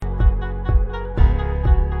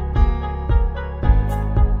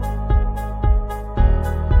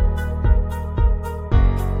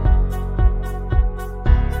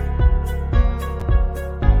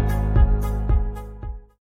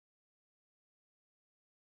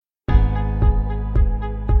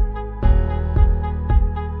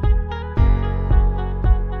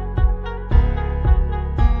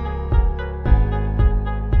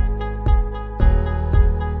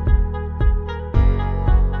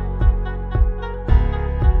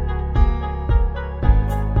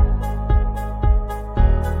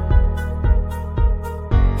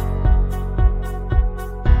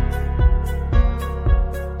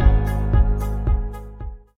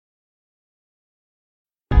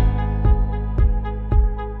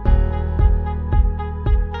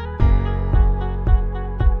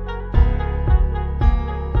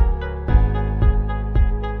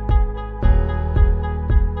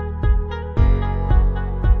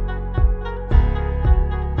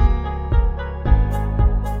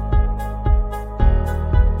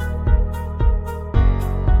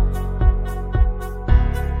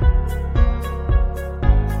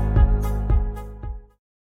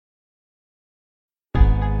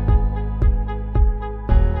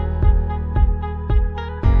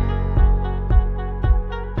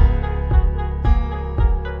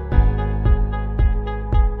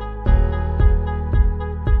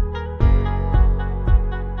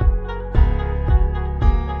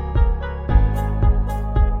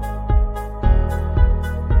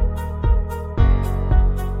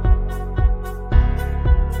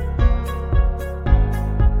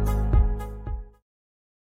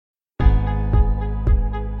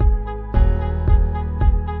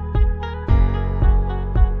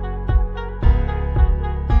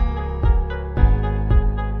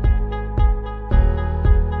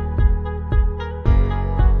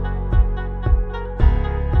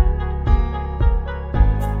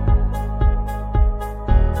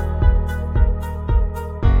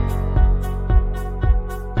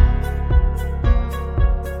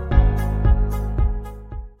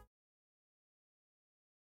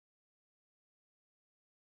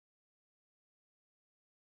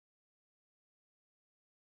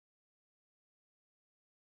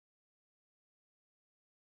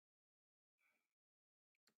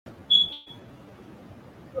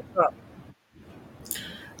What's up?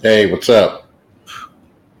 Hey, what's up?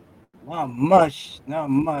 Not much. Not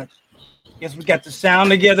much. Guess we got the sound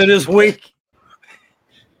together this week.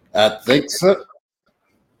 I think so.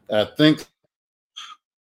 I think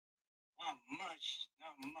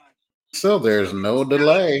so. There's no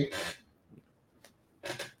delay. Not much.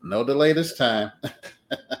 Not No delay. No delay this time.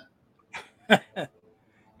 much.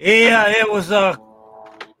 Yeah, it was a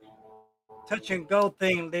touch and go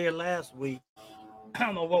thing there last week. I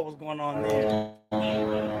don't know what was going on there.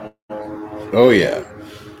 Oh yeah.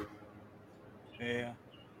 Yeah.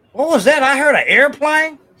 What was that? I heard an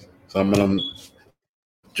airplane. Some of them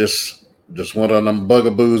just one of them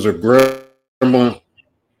bugaboos or gremlin.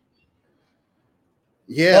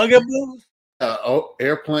 Yeah. Bugaboos. Oh,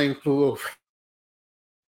 airplane flew over.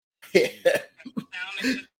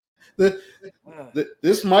 The-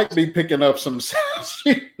 this might be picking up some sounds.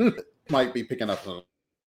 Might be picking up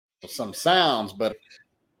some sounds, but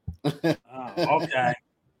Oh, okay.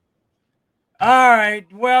 All right.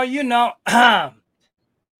 Well,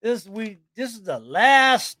 this is the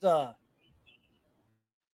last of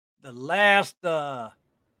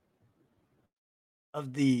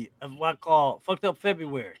what I call fucked up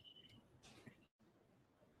February.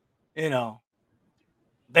 You know,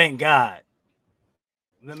 thank God.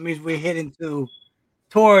 That means we're heading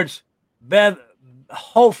towards better,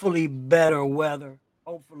 hopefully better weather.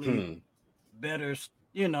 Hopefully better.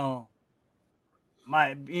 You know,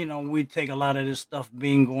 we take a lot of this stuff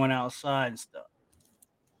being going outside and stuff.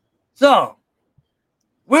 So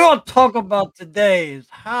we're gonna talk about today is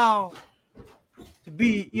how to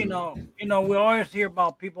be. We always hear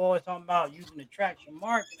about people always talking about using attraction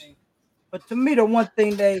marketing. But to me, the one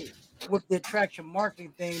thing with the attraction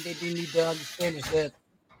marketing thing, they need to understand is that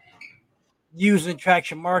using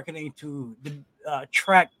attraction marketing to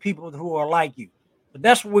attract people who are like you. But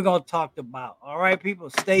that's what we're going to talk about. All right, people,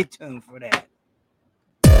 stay tuned for that.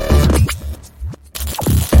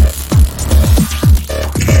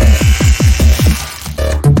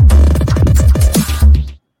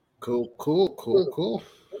 cool.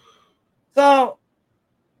 So,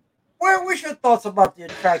 what's your thoughts about the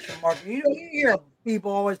attraction marketing? You hear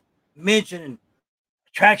people always mentioning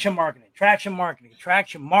attraction marketing, attraction marketing,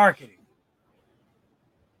 attraction marketing.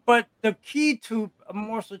 But the key to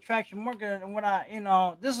more attraction marketing,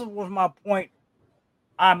 and this was my point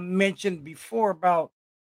I mentioned before about,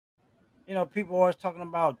 people always talking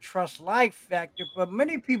about trust like factor, but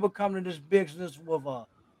many people come to this business with a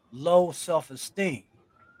low self esteem.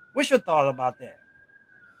 What's your thought about that?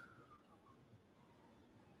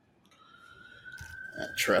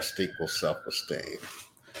 Trust equals self-esteem.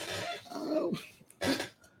 Um,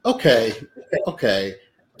 okay, okay.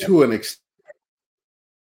 To an extent,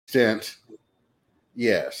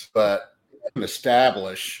 yes, but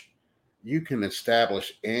establish you can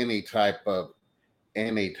establish any type of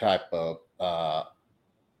type of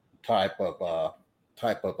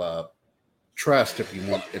trust, if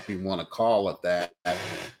you want to call it that,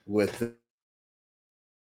 within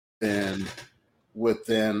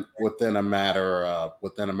within a matter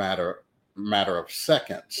of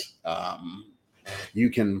seconds. You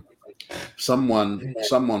can someone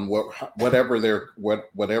whatever their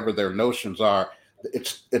notions are,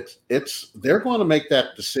 it's they're going to make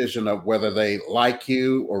that decision of whether they like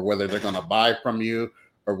you or whether they're going to buy from you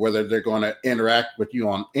or whether they're going to interact with you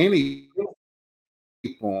on any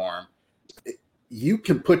form. You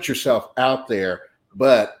can put yourself out there,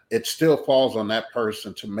 but it still falls on that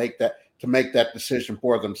person to make that decision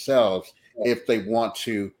for themselves if they want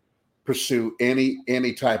to pursue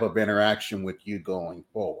any type of interaction with you going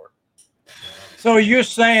forward. So you're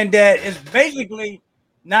saying that it's basically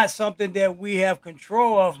not something that we have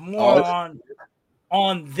control of, more All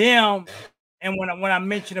on them. And when I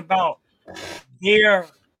mentioned about their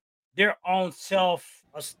their own self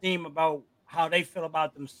esteem about how they feel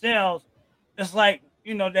about themselves, it's like,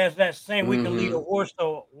 there's that saying, we can lead a mm-hmm, horse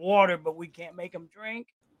to water, but we can't make him drink.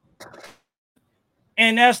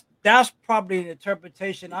 And that's probably the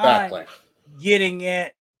interpretation exactly. I'm getting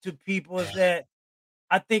at to people, is that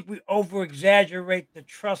I think we over exaggerate the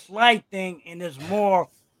trust light thing, and there's more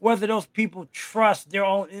whether those people trust their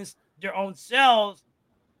own selves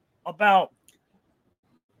about,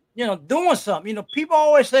 doing something. People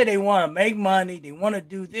always say they want to make money, they want to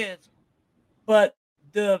do this, but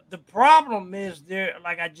the problem is, there,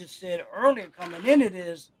 like I just said earlier, coming into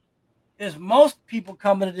this, is most people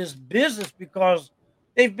come into this business because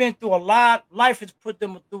they've been through a lot. Life has put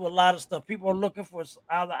them through a lot of stuff. People are looking for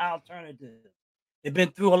other alternatives. They've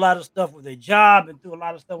been through a lot of stuff with their job and through a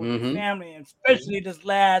lot of stuff with their Mm-hmm. family, and especially this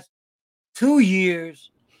last 2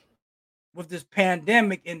 years, with this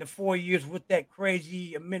pandemic in the 4 years with that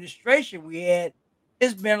crazy administration we had,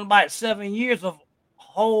 it's been about 7 years of a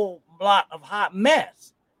whole lot of hot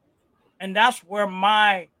mess. And that's where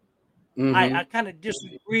I Mm-hmm. kind of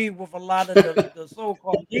disagree with a lot of the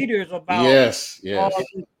so-called leaders about Yes, all yes.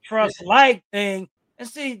 this trust like thing. And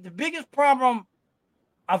see, the biggest problem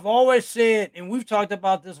I've always said, and we've talked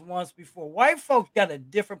about this once before, white folks got a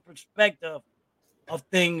different perspective of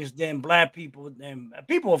things than black people and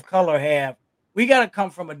people of color have. We got to come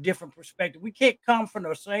from a different perspective. We can't come from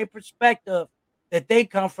the same perspective that they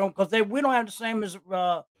come from because we don't have the same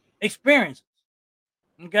experiences.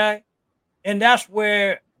 Okay, and that's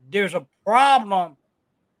where there's a problem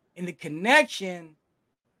in the connection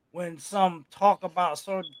when some talk about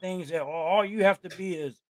certain things that all you have to be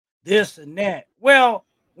is this and that. Well,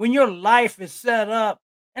 when your life is set up,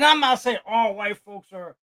 and I'm not saying all white folks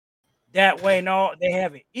are that way. No, they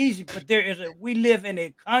have it easy, but we live in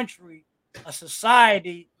a country, a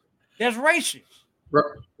society that's racist. Ri-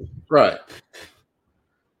 Right.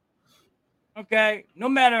 Okay, no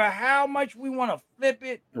matter how much we want to flip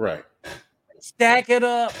it, Right. stack it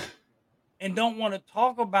up, and don't want to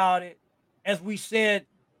talk about it, as we said,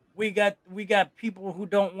 we got people who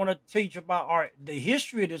don't want to teach about the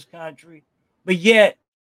history of this country, but yet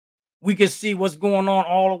we can see what's going on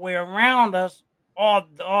all the way around us, all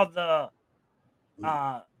the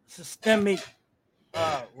systemic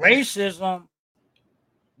racism.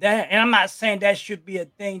 That, and I'm not saying that should be a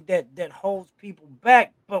thing that holds people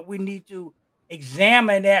back, but we need to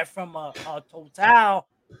examine that from a total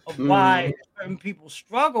of why Mm-hmm. certain people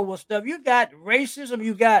struggle with stuff. You got racism,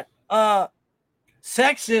 you got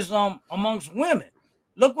sexism amongst women.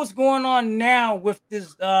 Look what's going on now with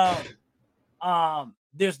this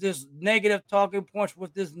there's this negative talking points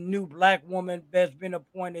with this new black woman that's been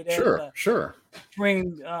appointed as Sure, the sure.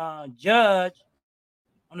 supreme judge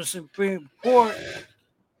on the Supreme Court.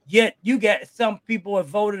 Yet you got some people have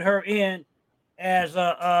voted her in as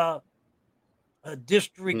a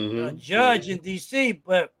district Mm-hmm. judge in D.C.,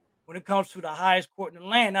 but when it comes to the highest court in the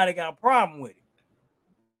land, now they got a problem with it.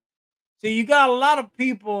 So you got a lot of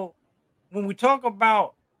people when we talk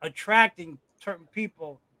about attracting certain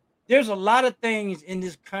people. There's a lot of things in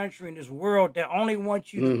this country, in this world, that only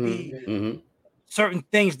want you to be Mm-hmm. Mm-hmm. certain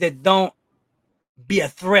things that don't be a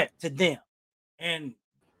threat to them. And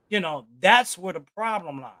that's where the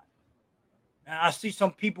problem lies. And I see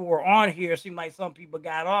some people were on here. It seemed like some people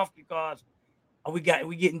got off because we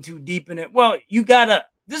getting too deep in it. Well, you gotta.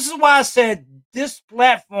 This is why I said this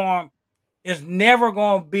platform is never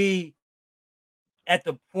going to be at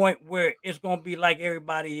the point where it's going to be like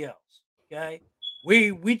everybody else. Okay,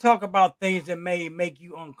 we talk about things that may make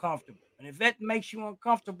you uncomfortable, and if that makes you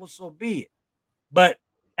uncomfortable, so be it. But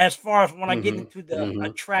as far as when I get Mm-hmm. into the Mm-hmm.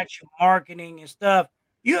 attraction marketing and stuff,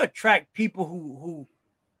 you attract people who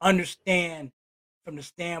understand from the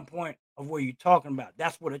standpoint of where you're talking about.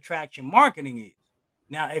 That's what attraction marketing is.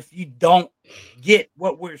 Now, if you don't get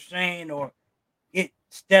what we're saying, or it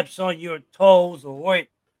steps on your toes, or it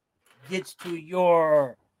gets to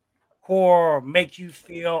your core, or makes you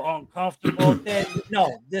feel uncomfortable, then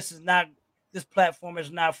no, this platform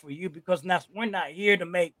is not for you, because we're not here to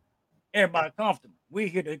make everybody comfortable. We're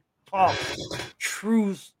here to talk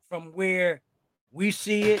truths from where we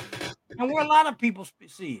see it and where a lot of people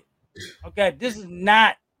see it. Okay, this is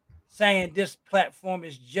not saying this platform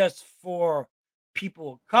is just for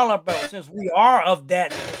people of color, but since we are of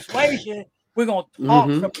that persuasion, we're going to talk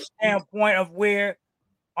Mm-hmm. from the standpoint of where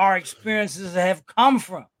our experiences have come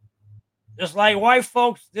from. Just like white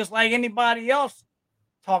folks, just like anybody else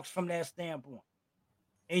talks from that standpoint.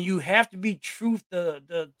 And you have to be truth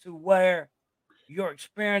to where your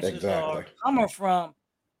experiences are Exactly. coming from.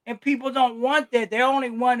 And people don't want that. They only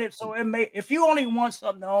want it so if you only want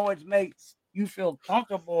something to always make you feel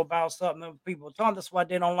comfortable about something that people are talking, that's why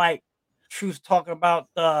they don't like truth talking about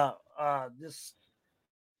this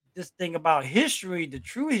thing about history, the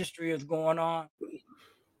true history is going on.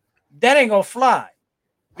 That ain't gonna fly.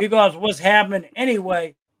 Because what's happening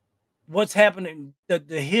anyway, what's happening, the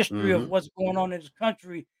history of Mm-hmm. what's going on in this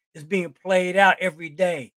country is being played out every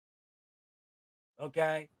day.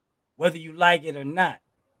 Okay, whether you like it or not.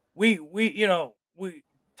 We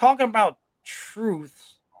talking about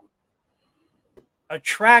truths,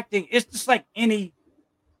 attracting. It's just like any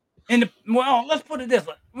well, let's put it this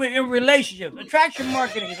way: in relationships, attraction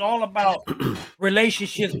marketing is all about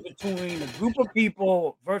relationships between a group of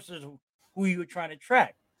people versus who you're trying to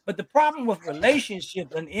attract. But the problem with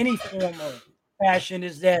relationships in any form of fashion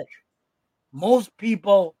is that most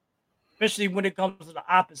people, especially when it comes to the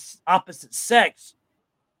opposite sex,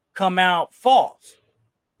 come out false.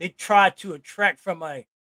 They try to attract from a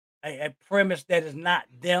a premise that is not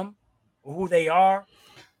them or who they are.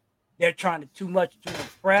 They're trying to too much to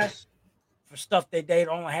impress for stuff that they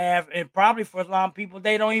don't have, and probably for a lot of people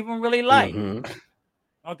they don't even really like. Hmm.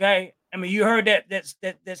 Okay, I mean, you heard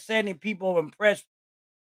that saying people impressed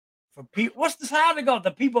for people. What's this? How they go?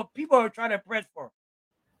 The people are trying to impress for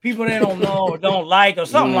people they don't know or don't like or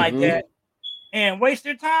something like Hmm. that, and waste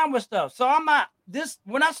their time with stuff. So I'm not this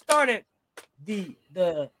when I started the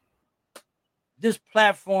this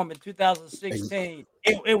platform in 2016.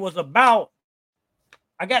 It was about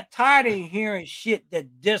I got tired of hearing shit that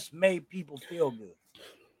just made people feel good.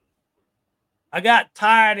 I got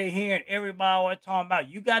tired of hearing everybody always talking about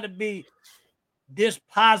you got to be this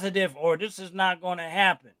positive or this is not going to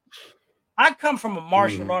happen. I come from a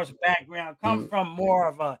martial Hmm. arts background, come from more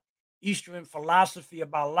of a Eastern philosophy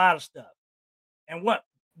about a lot of stuff. And what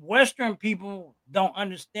Western people don't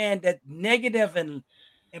understand that negative and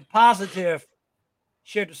positive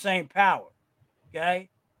share the same power. Okay.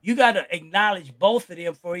 You got to acknowledge both of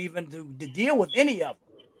them for even to deal with any of them.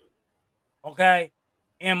 Okay.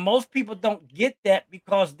 And most people don't get that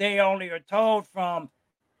because they only are told from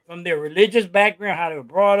their religious background, how they were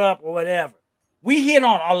brought up, or whatever. We hit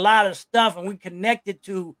on a lot of stuff and we connected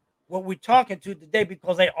to what we're talking to today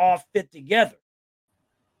because they all fit together.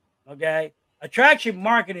 Okay. Attraction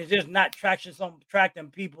marketing is just not attracting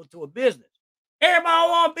people to a business. Everybody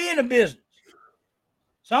want to be in a business.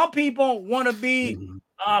 Some people want to be Hmm.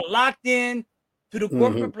 locked in to the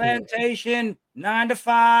corporate Hmm. plantation, 9 to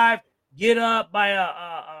 5, get up by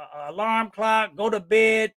a alarm clock, go to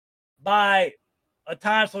bed by a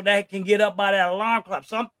time so they can get up by that alarm clock.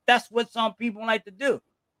 That's what some people like to do.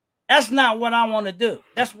 That's not what I want to do.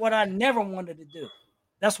 That's what I never wanted to do.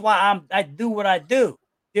 That's why I do what I do.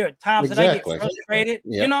 There are times that I get Exactly. frustrated,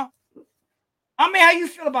 Yep. I mean, how you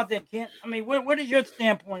feel about that, Kent? I mean, what is your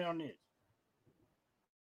standpoint on this?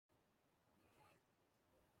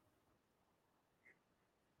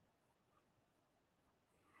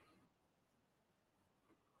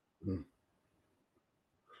 Mm.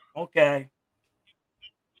 Okay.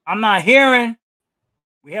 I'm not hearing.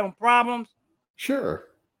 We having problems. Sure.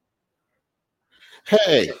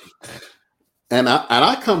 Hey, and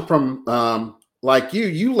I come from like you.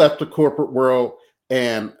 You left the corporate world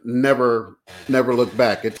and never looked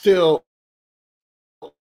back. It's still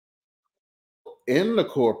in the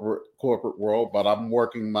corporate world, but I'm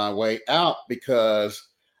working my way out because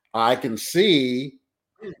I can see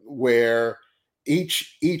where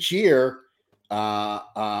each year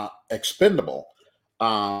expendable,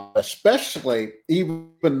 especially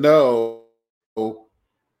even though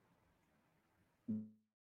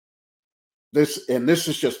this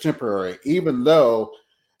is just temporary, even though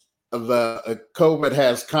the COVID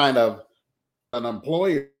has kind of an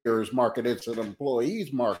employer's market, it's an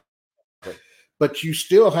employee's market, but you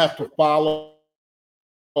still have to follow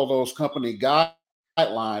those company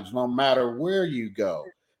guidelines no matter where you go,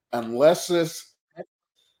 unless it's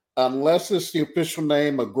the official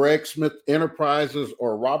name of Greg Smith Enterprises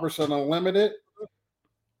or Robertson Unlimited.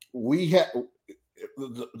 We have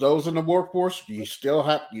those in the workforce. You still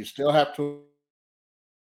have to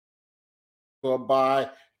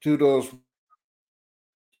abide to those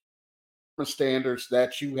standards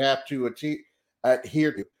that you have to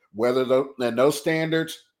adhere to. Whether those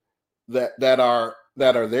standards that are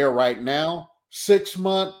there right now, 6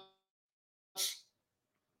 months,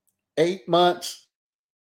 8 months,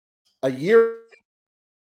 a year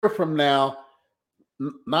from now,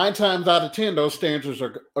 9 times out of 10, those standards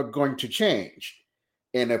are going to change.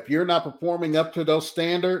 And if you're not performing up to those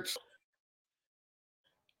standards,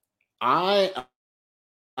 I,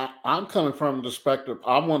 I'm coming from the perspective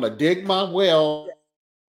I want to dig my well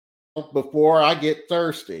before I get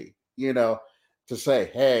thirsty. To say,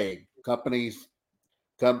 hey, companies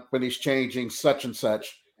changing such and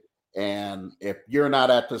such, and if you're not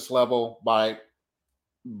at this level by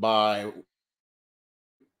May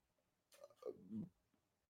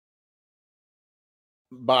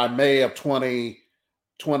of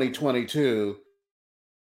 2022,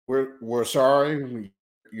 we're sorry,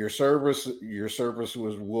 your service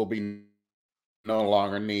will be no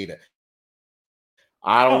longer needed.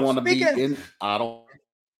 I don't Oh, want to be speaking. in I don't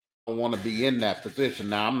want to be in that position.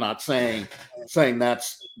 Now I'm not saying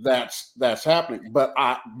that's happening, but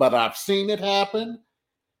I've seen it happen,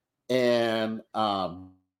 and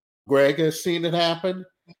Greg has seen it happen,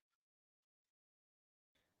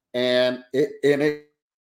 and it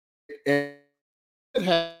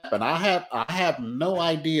happen. I have no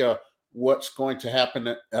idea what's going to happen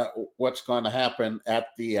at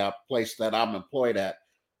the place that I'm employed at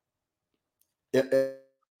a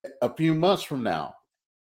few months from now.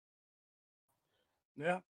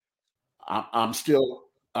 Yeah. I'm still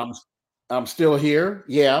I'm I'm still here.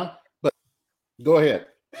 Yeah, but go ahead.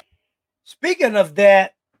 Speaking of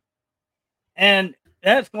that, and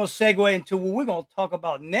that's going to segue into what we're going to talk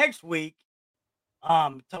about next week.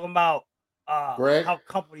 Talking about Greg. how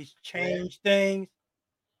companies change things.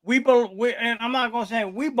 And I'm not going to say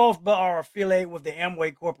we both are affiliated with the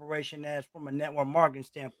Amway Corporation as from a network marketing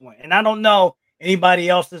standpoint. And I don't know anybody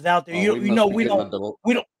else that's out there. Oh, we You know, must be getting a del-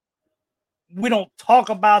 we don't we don't talk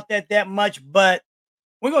about that much, but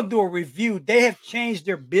we're gonna do a review. They have changed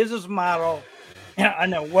their business model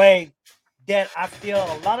in a way that I feel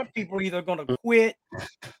a lot of people are either gonna quit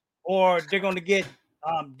or they're gonna get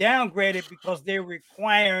downgraded because they're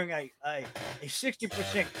requiring a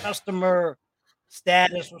 60% customer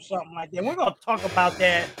status or something like that. We're gonna talk about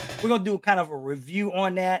that. We're gonna do kind of a review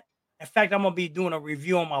on that. In fact, I'm gonna be doing a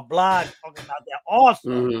review on my blog talking about that also.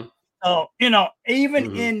 Mhm, So, even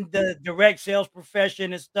mhm, in the direct sales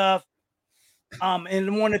profession and stuff,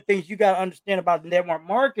 and one of the things you got to understand about network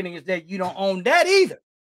marketing is that you don't own that either.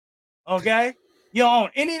 Okay, you don't own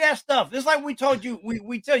any of that stuff. Just like we told you,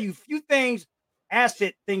 we tell you a few things,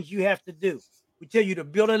 asset things you have to do. We tell you to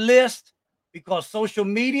build a list because social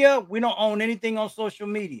media, we don't own anything on social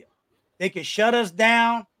media. They can shut us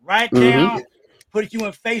down, write mhm, down, put you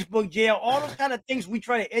in Facebook jail, all those kind of things we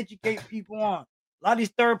try to educate people on. A lot of these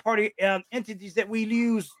third party entities that we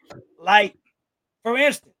use, like for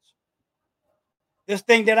instance, this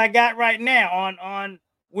thing that I got right now on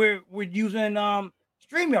we're using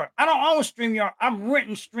StreamYard. I don't own StreamYard. I'm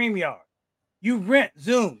renting StreamYard. You rent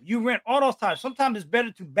Zoom. You rent all those types. Sometimes it's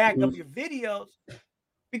better to back up mhm, your videos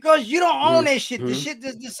because you don't own that shit. The mhm. shit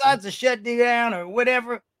just decides to shut you down or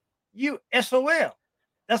whatever. You SOL.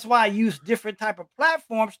 That's why I use different type of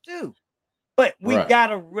platforms too. But Right.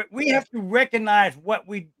 we have to recognize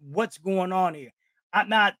what's going on here. I'm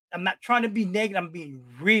not trying to be negative. I'm being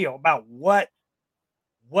real about what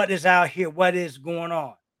is out here, what is going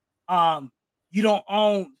on. Um, you don't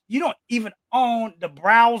even own the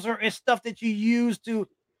browser and stuff that you use to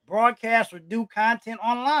broadcast or do content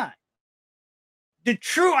online.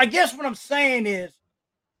 I guess what I'm saying is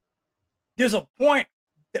there's a point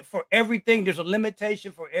that for everything, there's a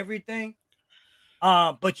limitation for everything.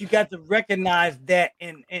 But you got to recognize that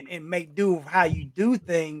and make do of how you do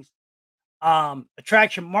things.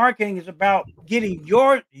 Attraction marketing is about getting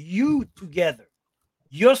you together,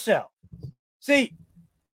 yourself. See,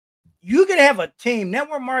 you can have a team.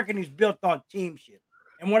 Network marketing is built on teamship.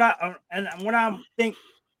 And what I'm think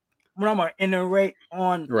what I'm gonna iterate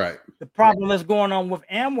on Right. the problem that's going on with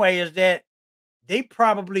Amway is that they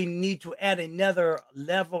probably need to add another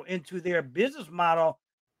level into their business model,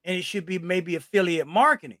 and it should be maybe affiliate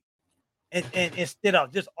marketing. And instead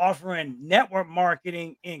of just offering network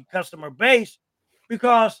marketing in customer base,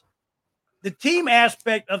 because the team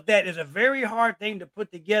aspect of that is a very hard thing to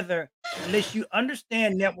put together unless you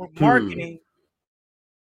understand network Hmm. marketing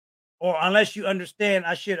or unless you understand,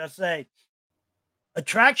 I say,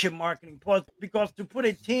 attraction marketing. Because to put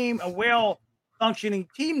a well functioning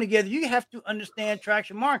team together, you have to understand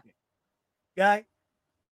attraction marketing, okay?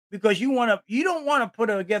 Because you don't want to put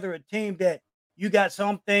together a team that you got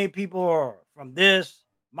something people are from this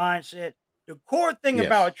mindset. The core thing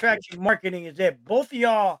about Yes. attraction marketing is that both of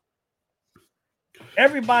y'all,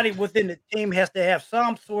 everybody within the team has to have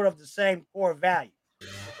some sort of the same core value,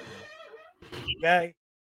 okay?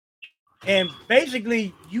 And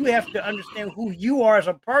basically, you have to understand who you are as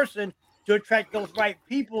a person to attract those right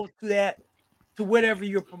people to whatever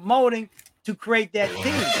you're promoting to create that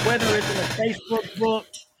team, whether it's in a Facebook book,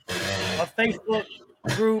 a Facebook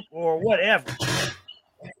group, or whatever.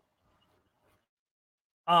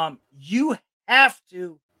 You have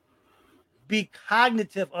to be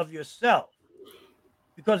cognitive of yourself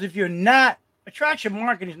because if you're not, attraction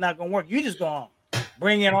marketing is not going to work. You're just going to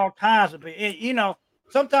bring in all kinds of,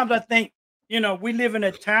 sometimes I think, we live in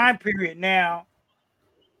a time period now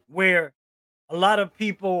where a lot of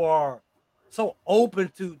people are so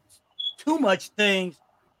open to too much things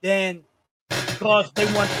then because they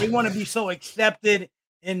want to be so accepted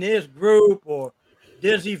in this group or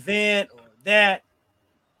this event or that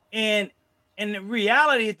and the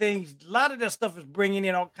reality of things, a lot of that stuff is bringing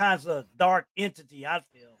in all kinds of dark entity, I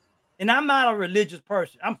feel. And I'm not a religious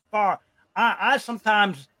person. I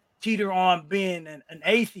sometimes teeter on being an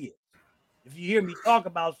atheist. If you hear me talk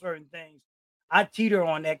about certain things, I teeter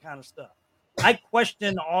on that kind of stuff. I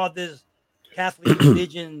question all this Catholic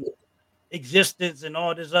religion existence and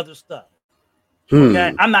all this other stuff.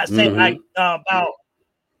 Okay. Hmm. I'm not saying Mhm.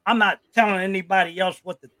 I'm not telling anybody else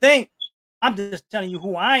what to think. I'm just telling you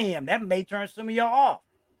who I am. That may turn some of y'all off.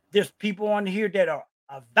 There's people on here that are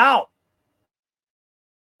avowed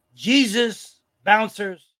Jesus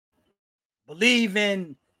bouncers, believe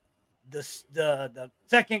in the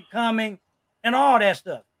second coming, and all that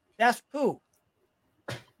stuff. That's cool.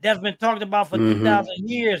 That's been talked about for Mm-hmm. 2,000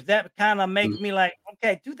 years. That kind of make me like,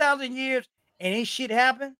 okay, 2,000 years and ain't shit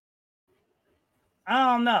happen.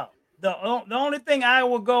 I don't know. The only thing I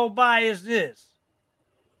will go by is this.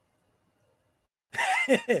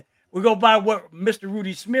 We go by what Mr.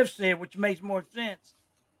 Rudy Smith said, which makes more sense.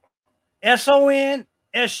 SON,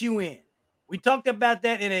 SUN. We talked about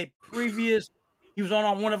that in a previous. He was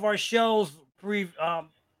on one of our shows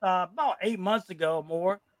about 8 months ago or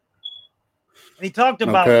more, and he talked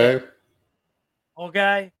about that. Okay.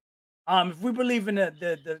 Okay, if we believe in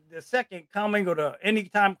the second coming or the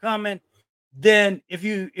anytime coming, then if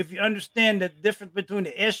you understand the difference between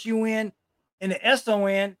the SUN and the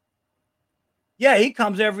SON, yeah, he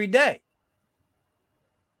comes every day.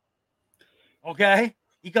 Okay,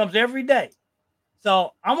 he comes every day.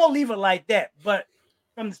 So I'm gonna leave it like that. But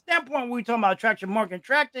from the standpoint we talking about attraction marketing,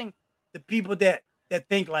 attracting the people that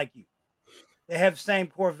think like you, that have the same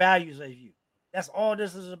core values as you. That's all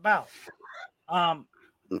this is about. Um,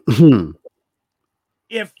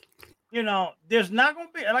 if there's not gonna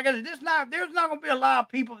be like I said, there's not gonna be a lot of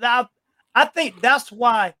people that I think that's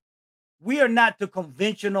why we are not the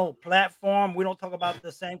conventional platform. We don't talk about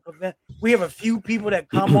the same convent. We have a few people that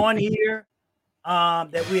come on here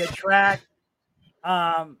that we attract.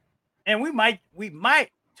 Um, and we might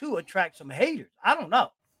too attract some haters. I don't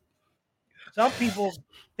know. Some people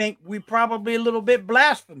think we probably a little bit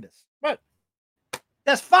blasphemous, but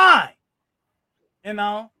that's fine, you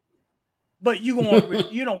know. But you're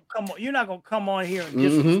not gonna come on here and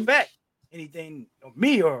Mm-hmm. disrespect anything or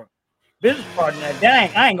me or business partner.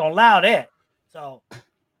 I ain't gonna allow that. So,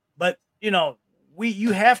 but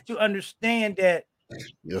you have to understand that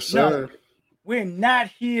Yes, no, sir. we're not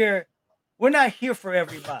here. We're not here for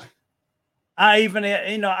everybody. I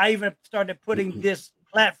even started putting this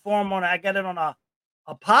platform on. I got it on a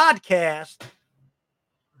podcast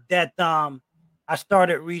that I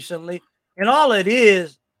started recently, and all it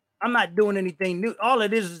is, I'm not doing anything new. All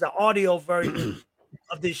it is the audio version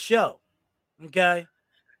of this show. Okay,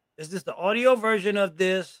 it's just the audio version of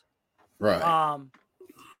this. Right. Um,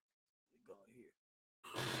 go here.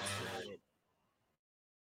 Got it.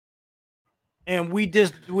 And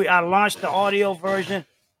I launched the audio version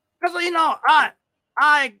because I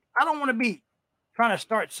don't want to be trying to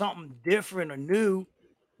start something different or new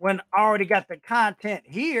when I already got the content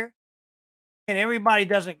here and everybody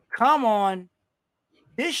doesn't come on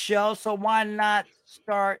this show. So why not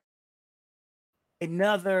start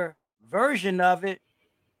another version of it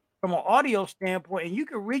from an audio standpoint? And you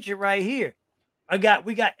can reach it right here. We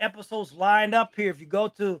got episodes lined up here. If you go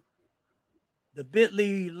to the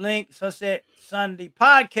bit.ly link, Sunset Sunday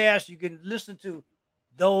podcast, you can listen to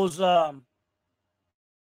those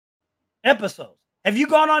episodes. Have you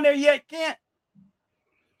gone on there yet, Kent?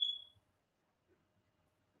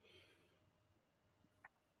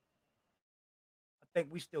 I think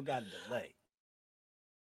we still got a delay.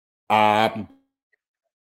 I'm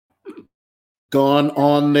going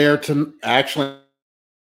on there to actually.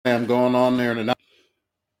 I'm going on there tonight.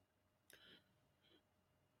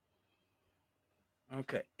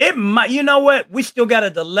 Okay. It might, you know what? We still got a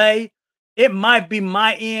delay. It might be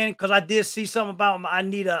my end because I did see something about I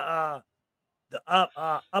need the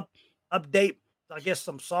update, I guess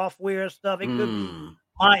some software stuff. It could be Mm,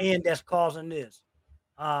 my end that's causing this.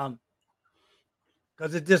 Because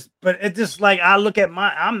it just like I look at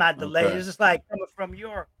I'm not delayed. okay. It's just like coming from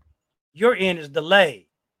your end is delayed.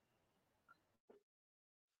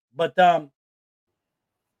 But that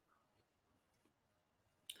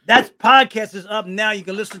podcast is up now. You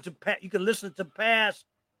can listen to past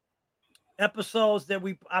episodes that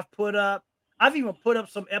I've put up. I've even put up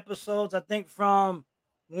some episodes, I think, from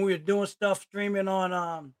when we were doing stuff streaming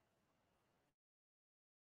on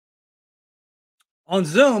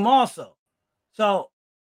Zoom also. So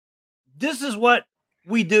this is what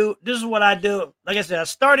we do. This is what I do. Like I said, I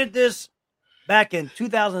started this back in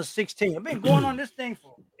 2016. I've been going on this thing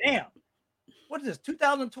for damn. What is this?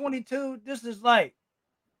 2022? This is like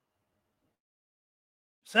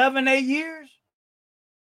 7, 8 years.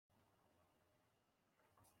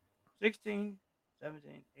 16,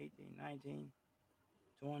 17, 18, 19,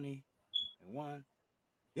 20, and 1.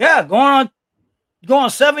 Yeah, going on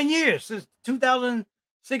 7 years since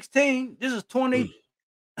 2016. This is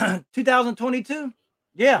 2022.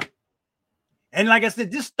 Yeah. And like I said,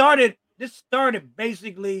 this started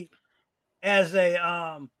basically as a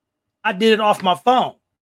I did it off my phone.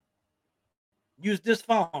 Use this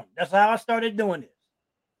phone. That's how I started doing this.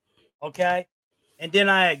 Okay. and then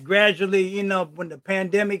I gradually, when the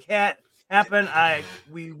pandemic had happened, I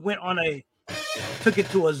we went on a took it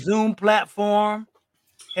to a Zoom platform,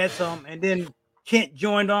 had some, and then Kent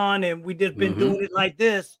joined on, and we just been Mm-hmm. doing it like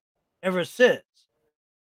this ever since.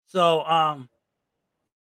 So,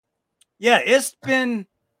 yeah, it's been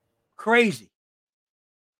crazy.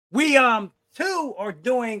 We too are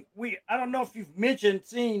doing. We I don't know if you've mentioned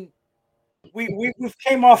seen. We've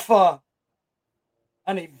came off an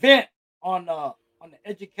event on the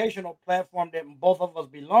educational platform that both of us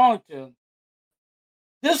belong to.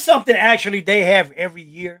 This is something actually they have every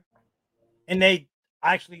year, and they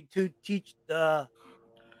actually to teach the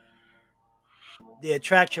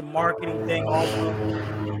attraction marketing thing also.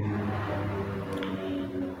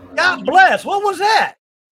 God bless. What was that?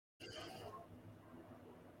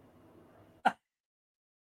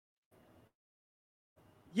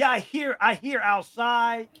 Yeah, I hear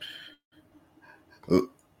outside.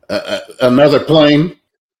 Another plane. Damn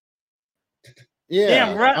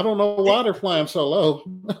Yeah, right. I don't know why they're flying so low.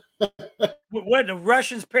 What the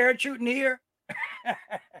Russians parachuting here?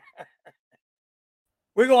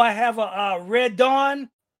 We're gonna have a red dawn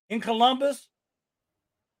in Columbus.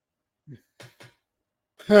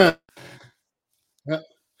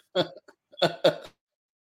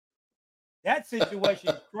 That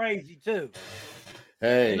situation crazy too.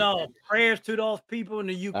 Hey, Prayers to those people in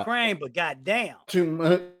the uh, Ukraine, but goddamn. too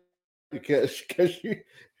much because you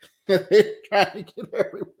they're trying to get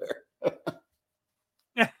everywhere.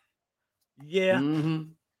 Yeah, Mm-hmm.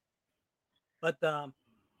 but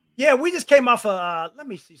yeah, we just came off of let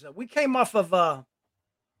me see something. We came off of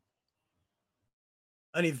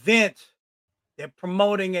an event. They're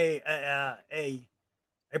promoting a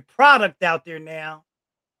product out there now.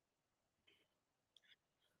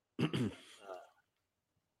 Uh,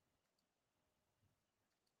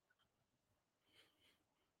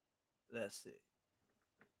 let's see.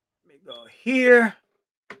 Let me go here.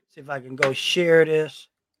 See if I can go share this.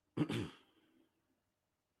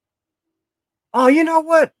 Oh, you know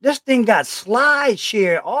what? This thing got slide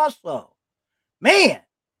share also. Man,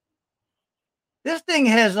 this thing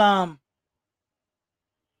has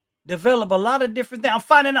developed a lot of different things. I'm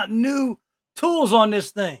finding out new tools on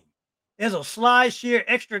this thing. There's a slide share,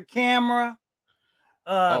 extra camera,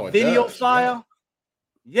 Oh, it video does. Yeah. file.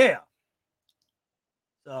 Yeah.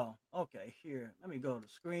 So okay, here. Let me go to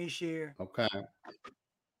screen share. Okay. Uh,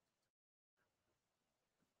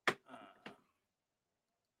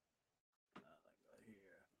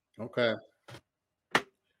 here. Okay.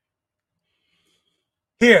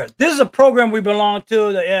 Here, this is a program we belong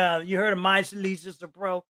to. You heard of My Sister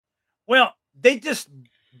Pro. Well, they just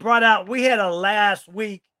brought out. We had a last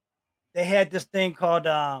week. They had this thing called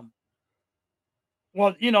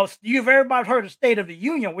well, you've everybody heard of State of the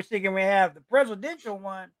Union, which they're going to have the presidential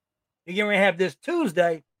one. They're going to have this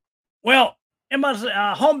Tuesday. Well, it must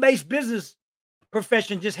home-based business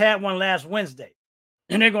profession just had one last Wednesday,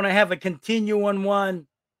 and they're going to have a continuing one,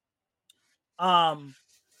 um,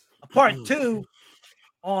 a part two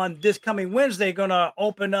on this coming Wednesday. Going to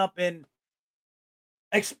open up and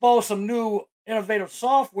expose some new innovative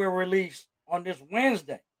software release on this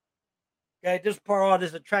Wednesday. Okay, this part of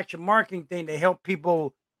this attraction marketing thing to help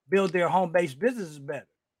people build their home-based businesses better.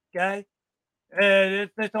 Okay, and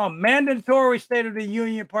it's on mandatory State of the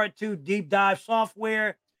Union Part Two deep dive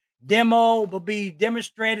software demo will be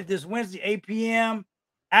demonstrated this Wednesday 8 p.m.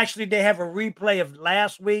 Actually, they have a replay of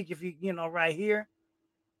last week. If right here.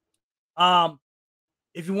 Um,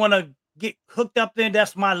 if you want to get hooked up there,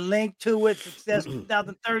 that's my link to it. Success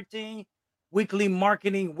 2013 weekly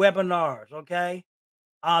marketing webinars. Okay.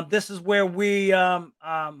 This is where we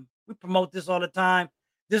promote this all the time.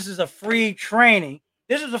 This is a free training.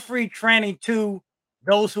 This is a free training to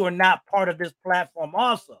those who are not part of this platform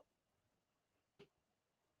also.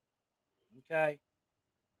 Okay.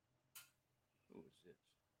 Who is this?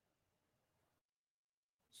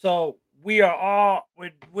 So we are all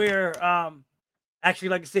we're actually,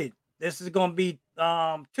 like I said, this is gonna be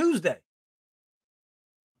Tuesday.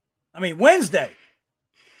 I mean Wednesday.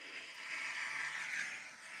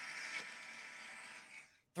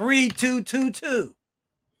 3222.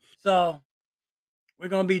 So we're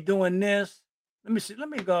gonna be doing this. Let me see. Let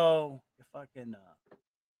me go if I can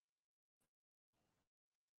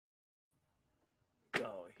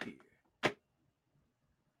go here.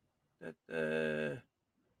 Let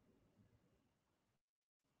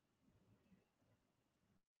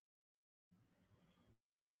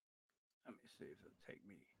me see if it'll take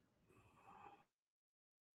me.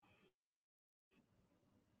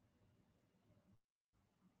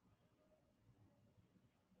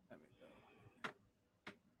 Let me go.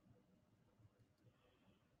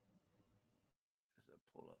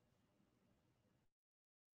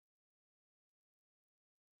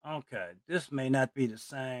 Okay, this may not be the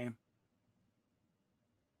same.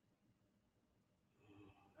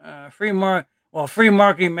 Free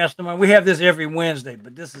marketing mastermind. We have this every Wednesday,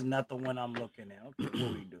 but this is not the one I'm looking at. Okay,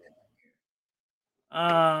 what we doing?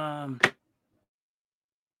 Um,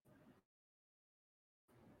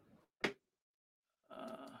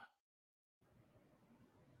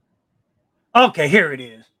 okay, here it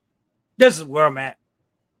is. This is where I'm at.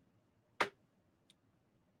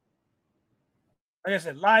 Like I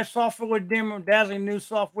said, live software with demo, dazzling new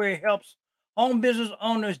software helps home business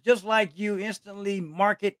owners just like you instantly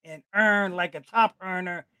market and earn like a top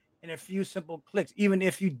earner in a few simple clicks, even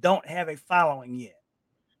if you don't have a following yet.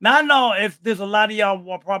 Now I know if there's a lot of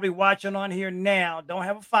y'all probably watching on here now, don't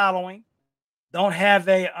have a following, don't have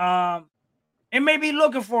a and maybe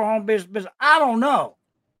looking for a home business. I don't know.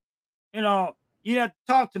 You know, you have to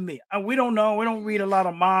talk to me. We don't know. We don't read a lot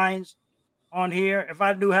of minds on here. If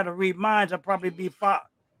I knew how to read minds, I'd probably be a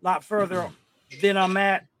lot further than I'm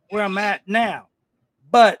at where I'm at now.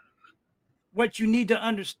 But what you need to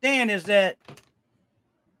understand is that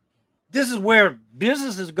this is where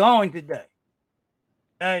business is going today.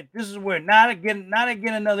 This is where not again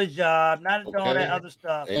another job, not to do all that Okay. other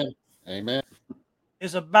stuff. Amen.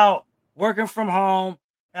 It's about working from home,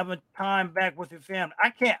 having time back with your family.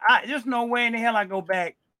 There's no way in the hell I go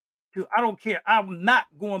back to, I don't care. I'm not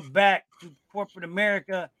going back to corporate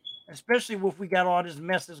America, especially if we got all this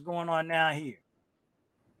mess that's going on now here.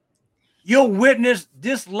 You'll witness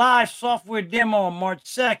this live software demo on March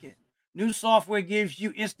 2nd. New software gives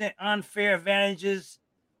you instant unfair advantages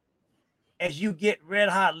as you get red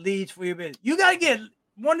hot leads for your business. You got to get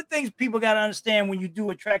one of the things people got to understand when you do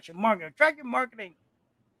attraction marketing. Attraction marketing,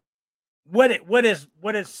 what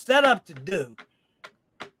it's set up to do.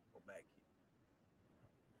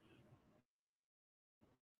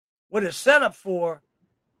 What it's set up for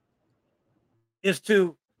is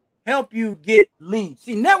to help you get leads.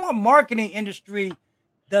 See, network marketing industry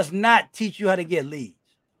does not teach you how to get leads.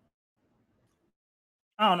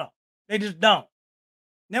 I don't know. They just don't.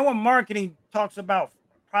 Network marketing talks about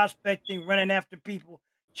prospecting, running after people,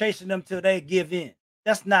 chasing them till they give in.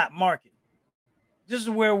 That's not marketing. This is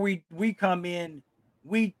where we come in.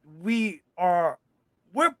 We're part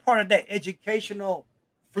of that educational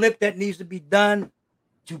flip that needs to be done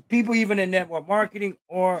to people, even in network marketing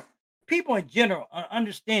or people in general.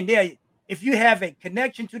 Understand that if you have a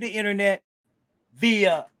connection to the internet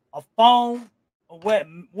via a phone or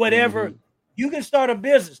whatever, Mm-hmm. you can start a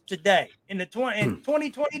business today in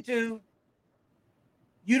 2022.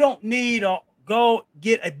 You don't need to go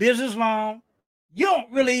get a business loan. You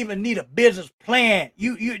don't really even need a business plan.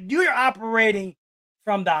 You're operating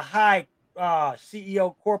from the high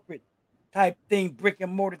CEO corporate type thing, brick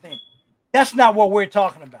and mortar thing. That's not what we're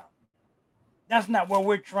talking about. That's not what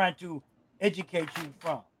we're trying to educate you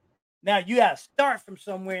from. Now you got to start from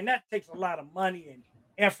somewhere, and that takes a lot of money and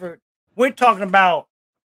effort. We're talking about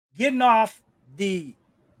getting off the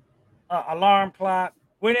alarm clock.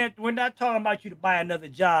 We're not talking about you to buy another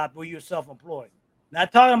job where you're self-employed.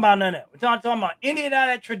 Not talking about none of that. We're talking about any of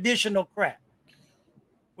that traditional crap.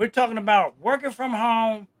 We're talking about working from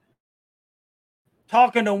home,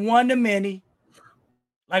 talking to one to many,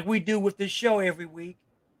 like we do with this show every week.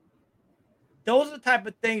 Those are the type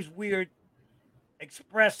of things we're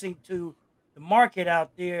expressing to the market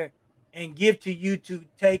out there and give to you to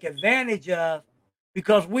take advantage of,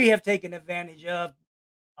 because we have taken advantage of.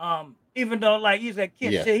 Even though, like you said,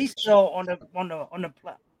 Kent Yeah. said he's still on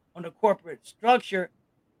the corporate structure.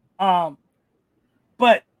 Um,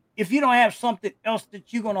 but if you don't have something else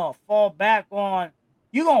that you're gonna fall back on,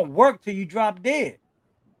 you're gonna work till you drop dead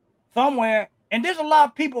somewhere. And there's a lot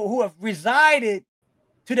of people who have resided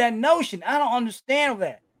to that notion. I don't understand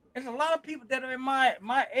that. There's a lot of people that are in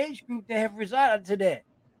my age group that have resided to that.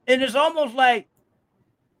 And it's almost like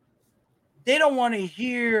they don't want to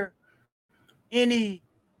hear any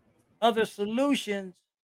other solutions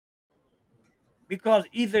because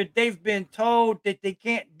either they've been told that they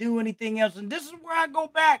can't do anything else. And this is where I go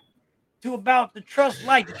back to about the trust.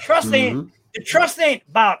 Like Mm-hmm. the trust ain't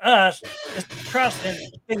about us. It's the trust and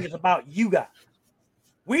the thing is about you guys.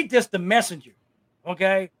 We just the messenger.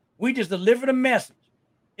 Okay. We just deliver the message.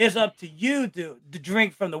 It's up to you to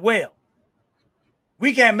drink from the well.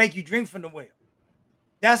 We can't make you drink from the well.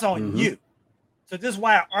 That's on Mm-hmm. you. So this is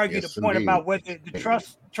why I argue the Yes, point about indeed. whether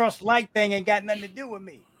the trust like thing ain't got nothing to do with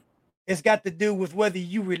me. It's got to do with whether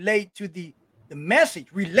you relate to the message.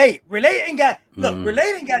 Relate ain't got look. Mm-hmm.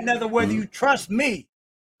 Relate ain't got nothing whether you trust me,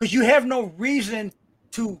 because you have no reason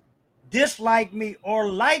to dislike me or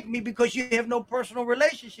like me because you have no personal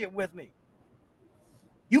relationship with me.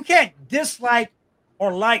 You can't dislike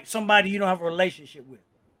or like somebody you don't have a relationship with.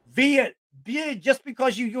 via just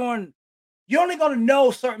because you're only going to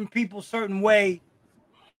know certain people certain way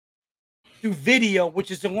through video,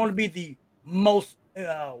 which is going to be the most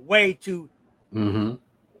way to Mm-hmm.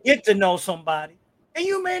 get to know somebody. And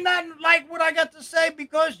you may not like what I got to say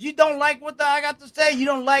because you don't like what I got to say. You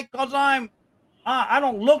don't like because I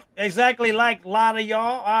don't look exactly like a lot of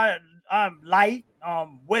y'all. I'm light,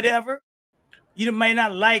 whatever. You may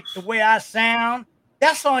not like the way I sound.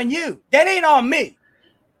 That's on you. That ain't on me.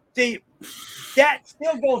 See, that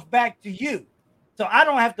still goes back to you. So I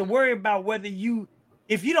don't have to worry about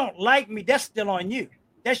if you don't like me, that's still on you.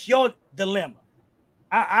 That's your dilemma.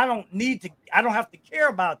 I don't need to, I don't have to care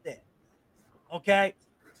about that. Okay.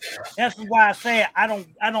 That's why I say I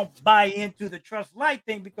don't buy into the trust light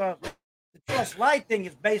thing, because the trust light thing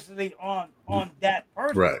is basically on that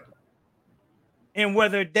person. Right. And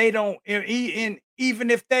whether they don't, and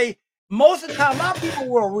even if they, most of the time, a lot of people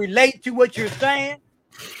will relate to what you're saying.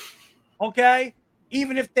 Okay.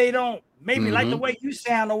 Even if they don't maybe like the Mm-hmm. way you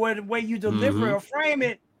sound or the way you deliver Mm-hmm. or frame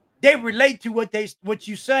it, they relate to what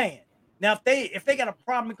you saying. Now, if they got a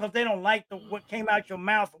problem because they don't like what came out your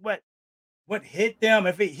mouth, or what hit them,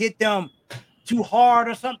 if it hit them too hard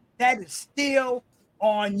or something, that is still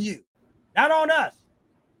on you, not on us.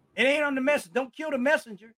 It ain't on the message. Don't kill the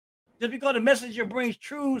messenger. Just because the messenger brings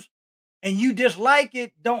truth and you dislike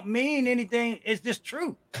it, don't mean anything. It's just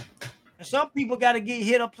truth. And some people got to get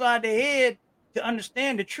hit upside their head to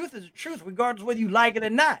understand the truth is the truth, regardless whether you like it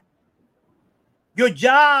or not. Your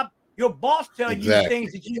job, your boss tell you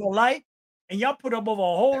things Exactly. that you don't like, and y'all put up with a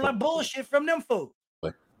whole lot of bullshit from them fools.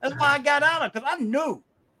 That's why I got out of, because I knew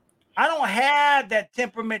I don't have that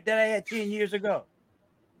temperament that I had 10 years ago.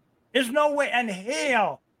 There's no way in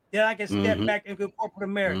hell that I can step Mm-hmm. back into corporate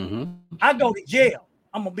America. Mm-hmm. I go to jail.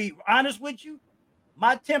 I'm gonna be honest with you.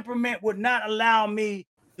 My temperament would not allow me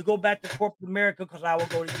to go back to corporate America because I will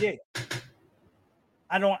go to jail.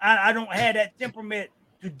 I don't have that temperament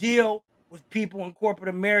to deal with people in corporate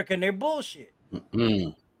America and their bullshit, Mm-hmm.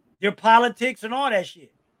 their politics and all that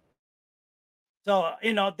shit. So,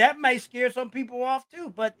 that may scare some people off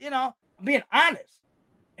too, but I'm being honest.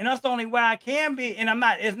 And that's the only way I can be. And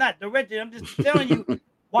it's not directed. I'm just telling you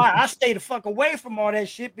why I stay the fuck away from all that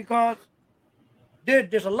shit, because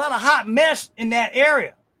there's a lot of hot mess in that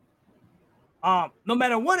area. No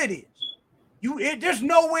matter what it is. There's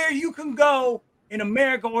nowhere you can go in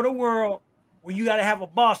America or the world where you got to have a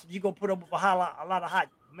boss that you go put up with a lot of hot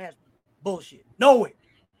mess bullshit. Nowhere.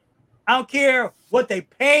 I don't care what they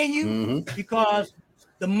pay you, Mm-hmm. because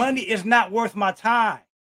the money is not worth my time.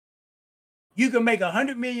 You can make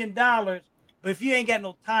 $100 million, but if you ain't got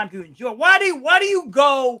no time to enjoy, why do you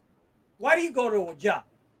go to a job?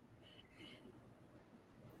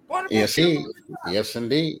 Why the fuck Yes, you go he. to a job? Yes,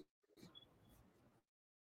 indeed.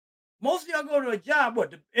 Most of y'all go to a job.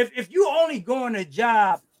 What? If you only going to a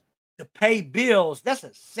job to pay bills, that's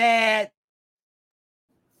a sad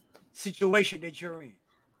situation that you're in.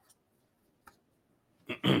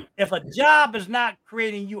 If a job is not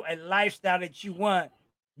creating you a lifestyle that you want,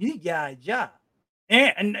 you got a job.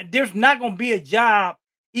 And there's not going to be a job,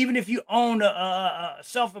 even if you own a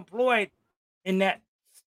self-employed in that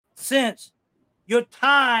sense, your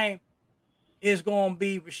time is going to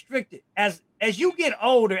be restricted. As you get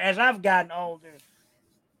older, as I've gotten older,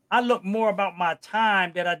 I look more about my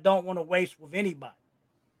time that I don't want to waste with anybody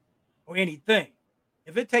or anything.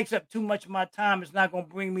 If it takes up too much of my time, it's not going to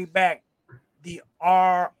bring me back the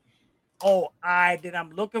ROI that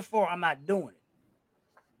I'm looking for. I'm not doing it,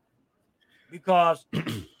 because as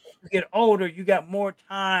you get older, you got more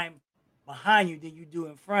time behind you than you do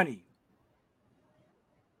in front of you.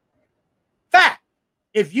 Fact.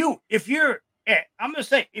 If you're I'm gonna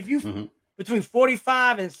say, if you Mm-hmm. between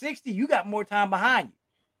 45 and 60, you got more time behind you.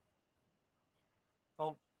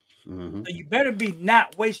 So, Mm-hmm. so you better be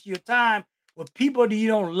not waste your time with people that you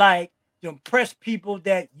don't like to impress people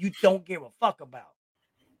that you don't give a fuck about.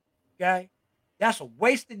 Okay? That's a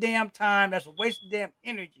waste of damn time. That's a waste of damn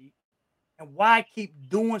energy. And why keep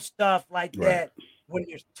doing stuff like Right. that when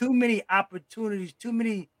there's too many opportunities, too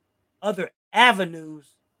many other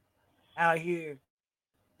avenues out here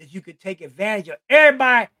that you could take advantage of?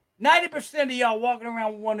 Everybody, 90% of y'all walking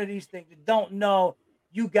around with one of these things that don't know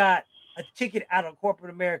you got a ticket out of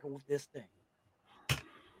corporate America with this thing.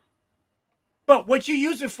 But what you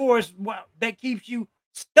use it for is what that keeps you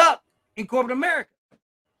stuck in corporate America.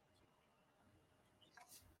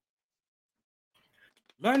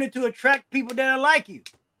 Learning to attract people that are like you.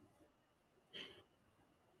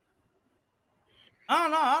 I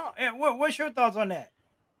don't know. What's your thoughts on that?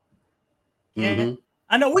 Yeah. Mm-hmm.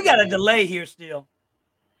 I know we got a delay here still.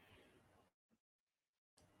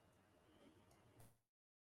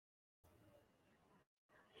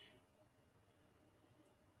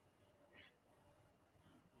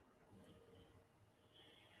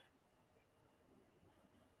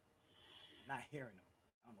 Not hearing them.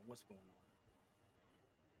 I don't know what's going on.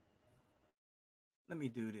 Let me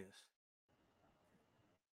do this.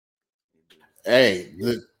 Let me do Hey,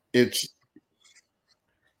 it's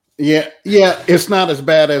yeah, it's not as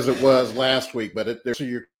bad as it was last week, but to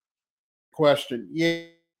your question, yeah,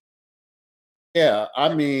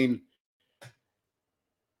 I mean,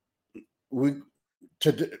 we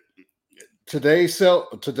to, today's cell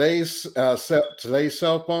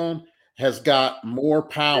phone has got more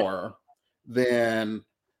power than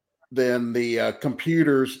than the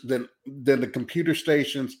computer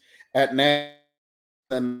stations at NASA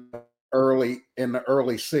in the early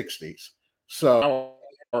 60s. So,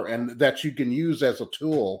 and that you can use as a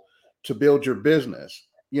tool to build your business,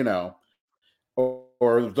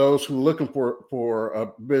 or those who are looking for a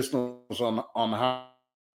business on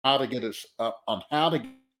how to get it on how to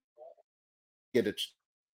get it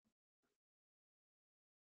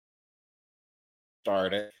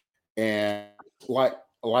started, and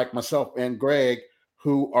like myself and Greg,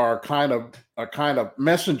 who are kind of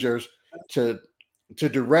messengers to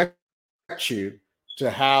direct you to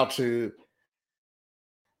how to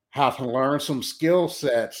learn some skill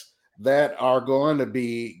sets that are going to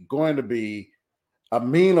be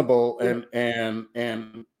amenable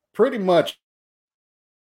and pretty much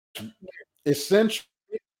essential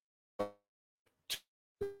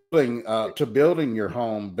to building your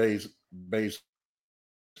home based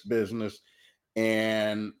business.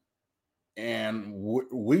 And and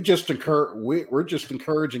we're just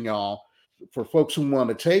encouraging y'all, for folks who want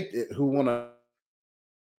to take it, who want to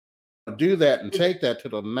do that and take that to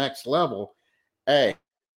the next level. Hey,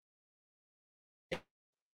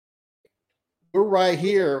 we're right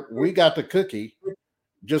here. We got the cookie.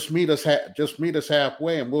 Just meet us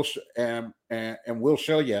halfway, and and we'll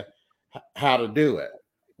show you how to do it.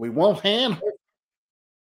 We won't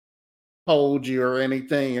hold you or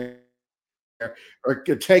anything, or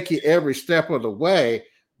could take you every step of the way,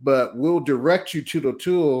 but we'll direct you to the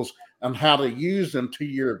tools on how to use them to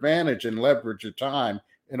your advantage and leverage your time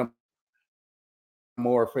in a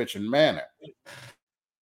more efficient manner.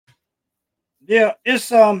 Yeah,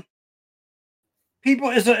 it's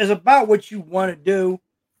people. It's about what you want to do.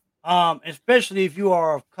 Especially if you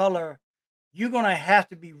are of color, you're gonna have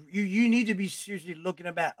to be. You need to be seriously looking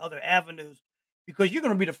about other avenues because you're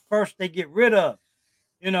gonna be the first they get rid of.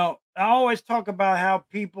 I always talk about how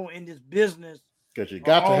people in this business Because you are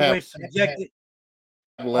got to have always subjected,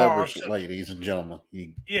 or leverage, ladies and gentlemen.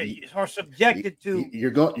 yeah, are subjected to.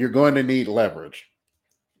 You're going to need leverage,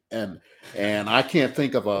 and I can't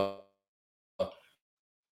think of a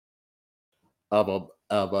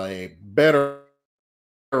better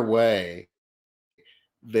way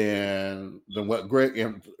than what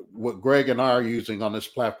Greg and I are using on this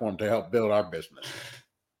platform to help build our business.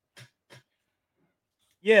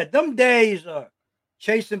 Yeah, them days of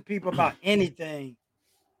chasing people about anything,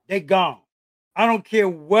 they gone. I don't care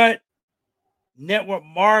what network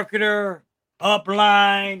marketer,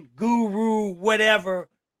 upline, guru, whatever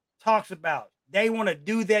talks about. They want to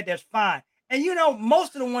do that, that's fine. And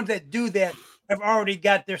most of the ones that do that have already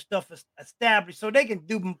got their stuff established, so they can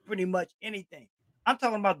do pretty much anything. I'm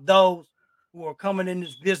talking about those who are coming in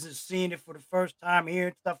this business, seeing it for the first time,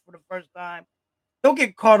 hearing stuff for the first time. Don't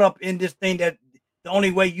get caught up in this thing that the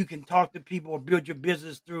only way you can talk to people or build your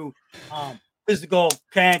business through physical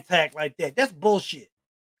contact like that. That's bullshit.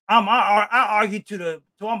 I argue till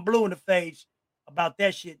I'm blue in the face about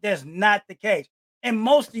that shit. That's not the case. And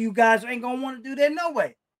most of you guys ain't gonna want to do that no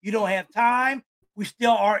way. You don't have time. We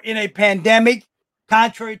still are in a pandemic,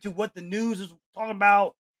 contrary to what the news is talking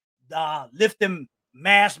about, lifting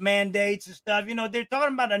mask mandates and stuff. They're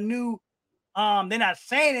talking about a new they're not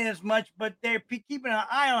saying it as much, but they're keeping an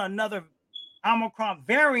eye on another Omicron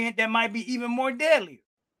variant that might be even more deadly.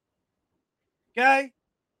 Okay.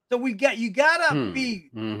 So you gotta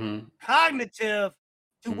be Mm-hmm. cognitive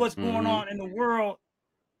to what's going Mm-hmm. on in the world.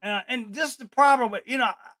 And this is the problem with,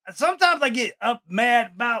 sometimes I get up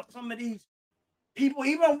mad about some of these people,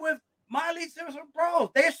 even with Miley Cyrus Bros.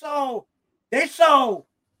 They so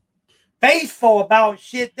faithful about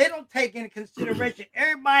shit. They don't take into consideration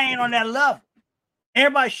everybody ain't on that level.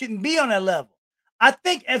 Everybody shouldn't be on that level. I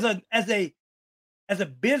think as a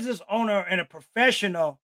business owner and a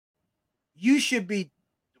professional, you should be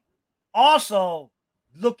also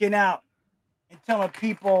looking out and telling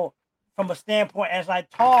people from a standpoint, as I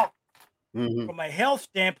talk Mm-hmm. from a health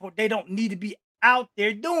standpoint, they don't need to be out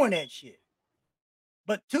there doing that shit.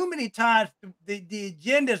 But too many times the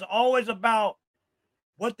agenda is always about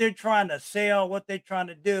what they're trying to sell, what they're trying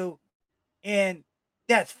to do. And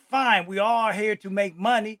that's fine. We all are here to make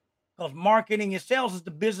money because marketing and sales is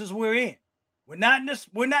the business we're in. We're not in this.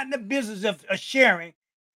 We're not in the business of sharing.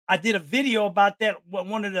 I did a video about that.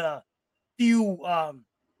 One of the few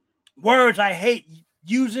words I hate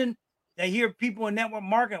using. They hear people in network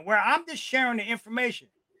marketing where I'm just sharing the information.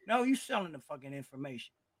 No, you selling the fucking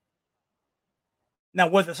information. Now,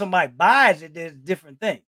 whether somebody buys it, there's a different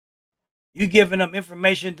thing. You giving them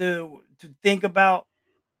information to think about.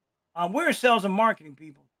 We're sales and marketing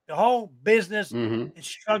people. The whole business Mm-hmm. and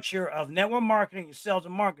structure of network marketing is sales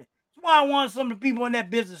and marketing. That's why I want some of the people in that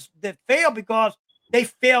business that fail because they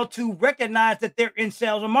fail to recognize that they're in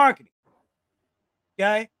sales and marketing.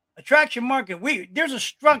 Okay, attraction marketing. There's a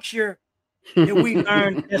structure that we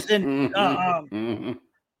learned that's Mm-hmm.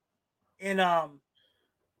 in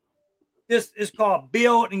this is called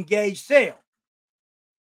build, engage, sell.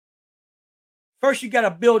 First, you got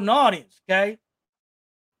to build an audience. Okay,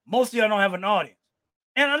 most of y'all don't have an audience.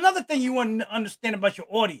 And another thing you want to understand about your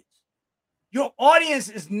audience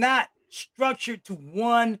is not structured to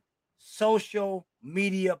one social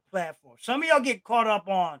media platform. Some of y'all get caught up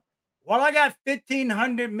on, well, I got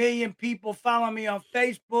 1,500 million people following me on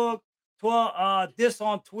Facebook, 12, this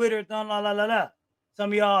on Twitter, la la la la.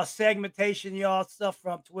 Some of y'all segmentation, y'all stuff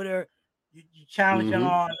from Twitter, you challenging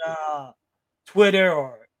Mm-hmm. on Twitter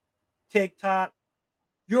or TikTok.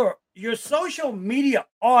 Your social media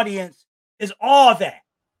audience is all that.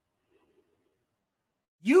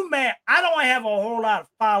 I don't have a whole lot of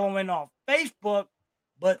following on Facebook,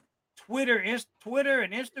 but Twitter and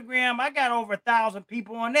Instagram, I got over 1,000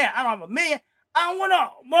 people on there. I don't have a million. I don't want to.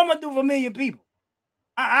 What am I gonna do for a million people?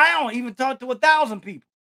 I don't even talk to 1,000 people.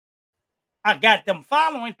 I got them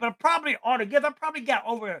following, but probably altogether, I probably got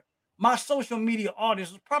over my social media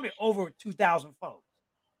audience is probably over 2,000 folks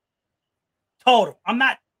total. I'm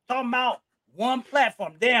not talking about one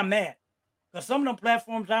platform. Damn that, because some of them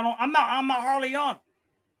platforms I'm not hardly on them.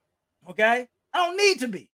 Okay, I don't need to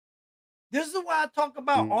be. This is why I talk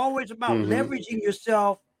about always about Mm-hmm. leveraging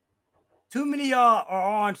yourself. Too many of y'all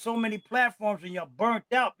are on so many platforms and you're burnt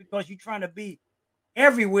out because you're trying to be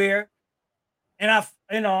everywhere. And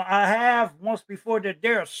I have once before that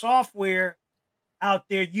there are software out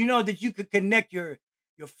there, that you could connect your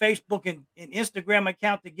Facebook and Instagram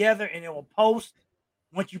account together and it will post.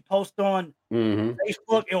 Once you post on Mm-hmm.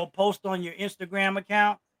 Facebook, it will post on your Instagram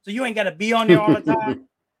account. So you ain't got to be on there all the time.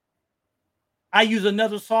 I use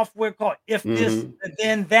another software called If This Mm-hmm. and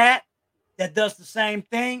Then that does the same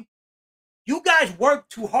thing. You guys work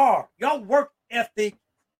too hard. Y'all work ethic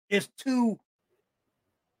is too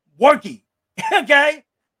worky. Okay.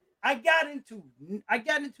 I got into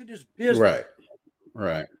this business Right.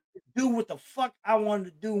 Right. to do what the fuck I wanted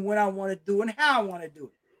to do when I want to do and how I want to do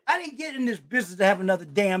it. I didn't get in this business to have another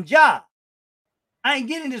damn job. I ain't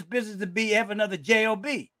getting in this business to have another job.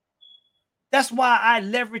 That's why I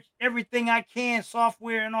leverage everything I can,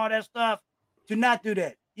 software and all that stuff, to not do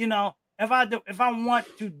that. If I want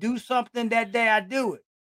to do something that day, I do it.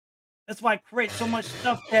 That's why I create so much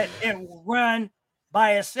stuff that it will run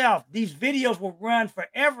by itself. These videos will run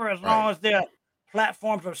forever as Right. long as their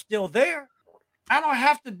platforms are still there. I don't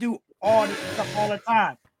have to do all this stuff all the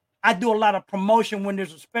time. I do a lot of promotion when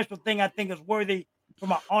there's a special thing I think is worthy for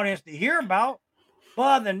my audience to hear about. But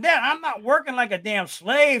other than that, I'm not working like a damn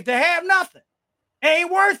slave to have nothing. It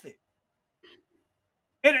ain't worth it.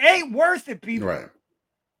 It ain't worth it, people. Right.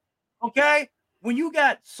 Okay? When you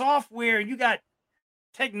got software, you got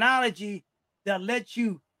technology that lets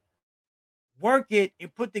you work it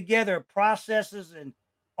and put together processes and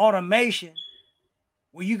automation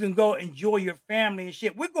where you can go enjoy your family and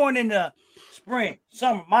shit. We're going into spring,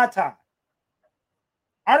 summer, my time.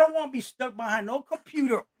 I don't want to be stuck behind no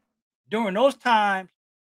computer during those times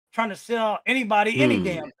trying to sell anybody any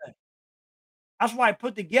damn Mm. thing. That's why I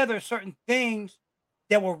put together certain things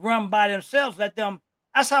that will run by themselves. Let them.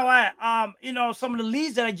 That's how some of the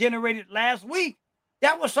leads that I generated last week.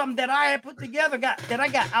 That was something that I had put together, I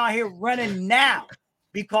got out here running now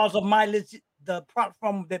because of the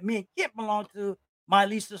platform that me and Kit belong to. My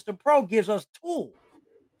Lead System Pro gives us tools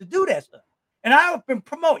to do that stuff, and I've been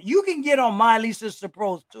promote. You can get on My Lead System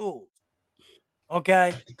Pro's tools.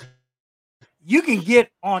 Okay, you can get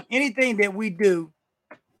on anything that we do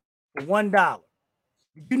for $1.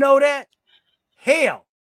 Did you know that? Hell,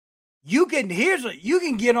 you can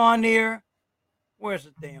get on there. Where's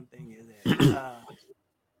the damn thing is at?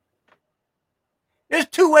 There's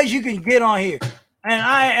two ways you can get on here. And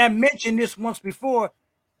I have mentioned this once before.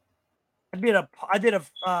 I don't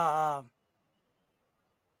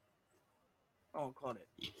call it.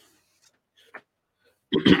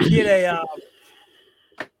 I did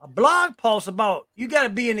a blog post about you got to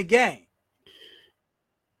be in the game.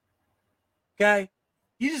 Okay,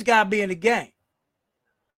 you just got to be in the game.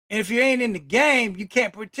 And if you ain't in the game, you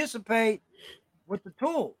can't participate with the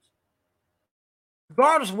tools.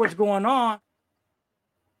 Regardless of what's going on.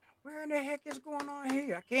 Where in the heck is going on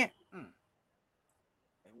here? I can't.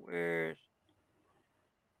 Where's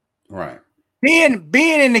Right. being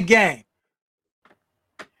in the game?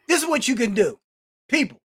 This is what you can do,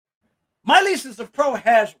 people. My License Pro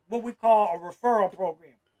has what we call a referral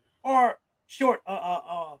program, or short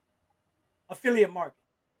affiliate marketing.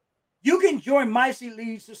 You can join My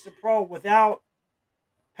License Pro without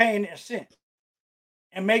paying a cent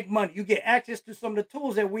and make money. You get access to some of the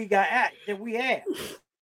tools that we have.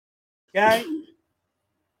 Okay,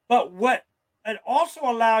 but what it also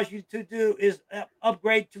allows you to do is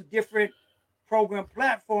upgrade to different program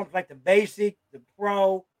platforms like the basic, the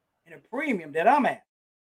pro, and the premium that I'm at.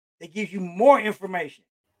 They give you more information.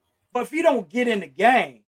 But if you don't get in the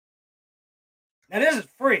game, now this is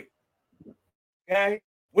free. Okay.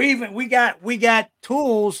 We got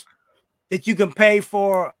tools that you can pay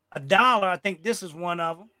for $1. I think this is one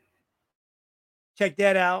of them. Check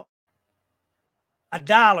that out.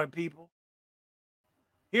 $1, people.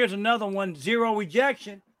 Here's another one, zero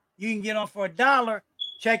rejection. You can get on for $1.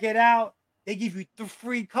 Check it out. They give you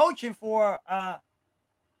free coaching for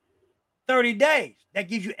 30 days. That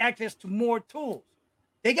gives you access to more tools.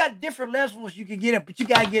 They got different levels you can get in, but you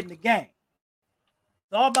got to get in the game.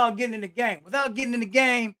 It's all about getting in the game. Without getting in the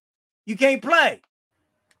game, you can't play.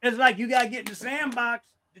 It's like you got to get in the sandbox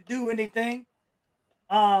to do anything.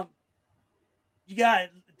 You got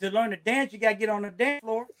to learn to dance. You got to get on the dance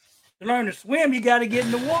floor. To learn to swim, you got to get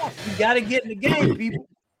in the water. You got to get in the game, people.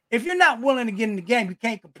 If you're not willing to get in the game, you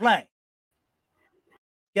can't complain.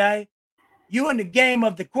 Okay? You in the game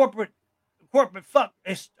of the corporate fuck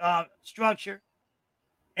structure,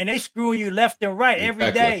 and they screw you left and right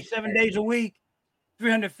every day, 7 days a week,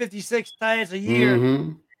 356 days a year,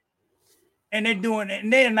 and they're doing it,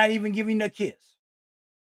 and they're not even giving you a kiss.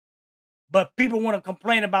 But people want to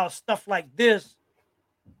complain about stuff like this,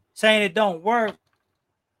 saying it don't work,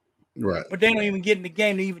 right? But they don't even get in the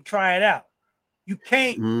game to even try it out. You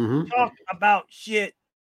can't talk about shit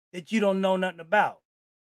that you don't know nothing about.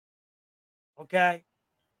 Okay,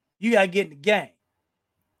 you gotta get in the game.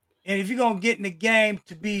 And if you're gonna get in the game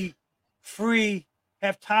to be free,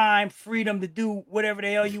 have time, freedom to do whatever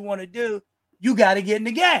the hell you want to do, you got to get in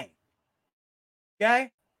the game.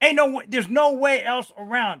 Okay? There's no way else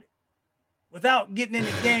around it. Without getting in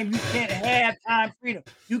the game, you can't have time freedom.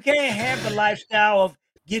 You can't have the lifestyle of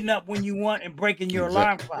getting up when you want and breaking your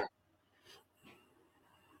alarm clock.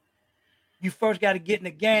 You first got to get in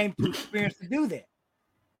the game to experience to do that.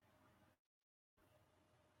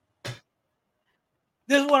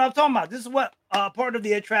 This is what I'm talking about. This is what part of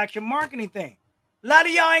the attraction marketing thing. A lot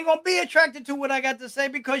of y'all ain't gonna be attracted to what I got to say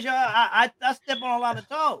because I step on a lot of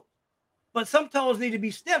toes. But some toes need to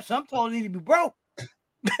be stepped. Some toes need to be broke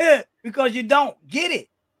because you don't get it.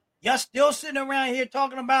 Y'all still sitting around here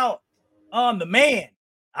talking about the man.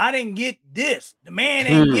 I didn't get this. The man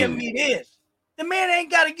ain't give me this. The man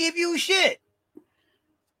ain't got to give you shit.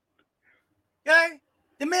 Okay?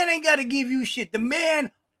 The man ain't got to give you shit. The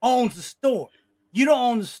man owns the store. You don't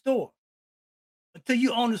own the store. Until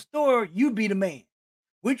you own the store, you be the man.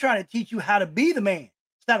 We're trying to teach you how to be the man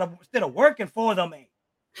instead of working for the man.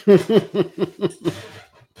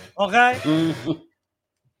 Okay?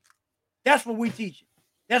 That's what we teach.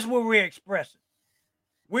 That's what we're expressing.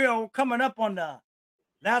 We're coming up on the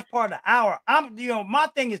last part of the hour. My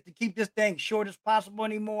thing is to keep this thing short as possible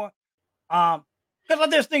anymore. Because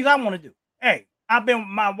there's things I want to do. Hey, I've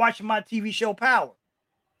been watching my TV show Power.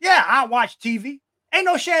 Yeah, I watch TV. Ain't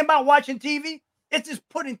no shame about watching TV. It's just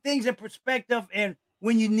putting things in perspective and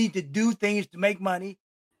when you need to do things to make money,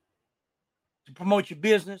 to promote your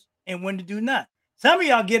business, and when to do nothing. Some of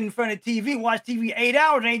y'all get in front of TV, watch TV 8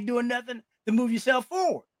 hours, ain't doing nothing to move yourself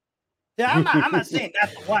forward. So I'm not saying not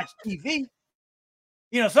to watch TV.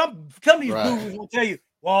 You know, some of these gurus will tell you,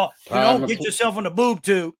 well, get yourself on the boob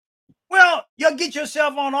tube. Well, you'll get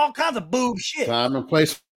yourself on all kinds of boob shit. Time and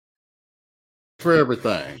place for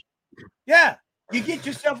everything. Yeah, you get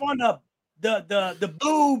yourself on the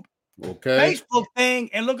boob Facebook thing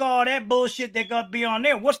and look at all that bullshit that got to be on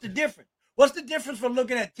there. What's the difference? What's the difference from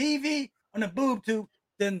looking at TV on the boob tube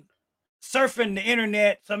than surfing the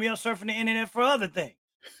internet? Some of y'all surfing the internet for other things.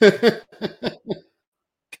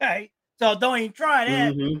 Okay, so don't even try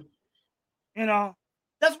that. You know,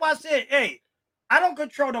 that's why I said, hey, I don't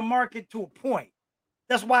control the market to a point.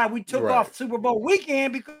 That's why we took off Super Bowl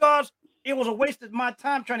weekend, because it was a waste of my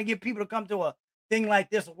time trying to get people to come to a thing like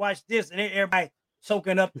this and watch this, and everybody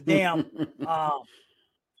soaking up the damn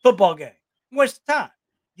football game. Waste of time.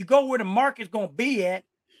 You go where the market's going to be at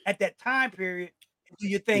that time period and do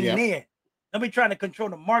your thing Yep. then. Don't be trying to control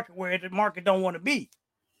the market where the market don't want to be.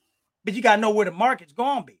 But you gotta know where the market's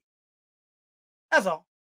gonna be. That's all.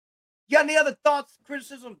 You got any other thoughts,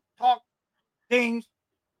 criticism, talk, things,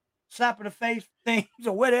 slap in the face, things,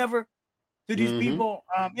 or whatever to these Mm-hmm. people?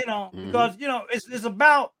 Mm-hmm. Because it's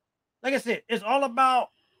about, like I said, it's all about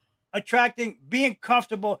attracting, being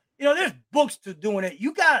comfortable. There's books to doing it.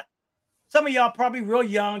 You got some of y'all probably real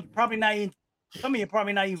young, probably not even some of you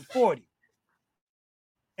probably not even 40.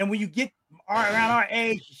 And when you get around our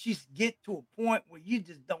age, you just get to a point where you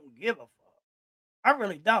just don't give a fuck. I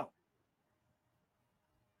really don't.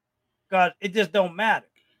 Because it just don't matter.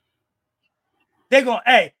 They're gonna,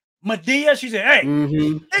 hey, Medea, she said, hey,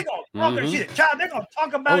 Mm-hmm. they're gonna talk, she Mm-hmm. said, child, they're gonna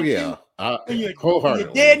talk Oh about yeah. you I when you're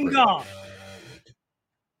wholeheartedly dead and agree. gone.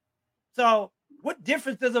 So what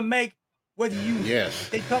difference does it make whether Yes.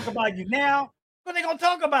 they talk about you now, but they're gonna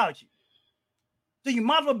talk about you? So you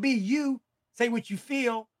might as well be you, say what you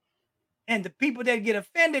feel, and the people that get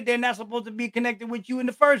offended, they're not supposed to be connected with you in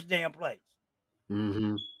the first damn place.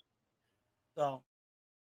 Mm-hmm. So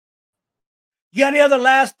you got any other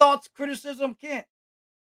last thoughts, criticism, Kent?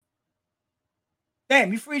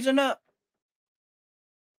 Damn, you freezing up.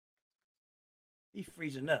 He's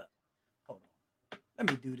freezing up. Hold on. Let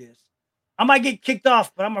me do this. I might get kicked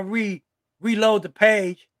off, but I'm gonna reload the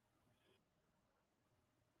page.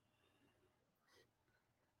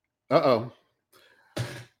 Uh-oh.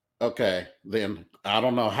 Okay, then I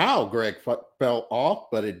don't know how Greg fell off,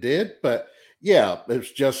 but it did. But yeah,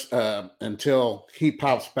 it's just until he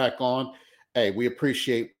pops back on. Hey, we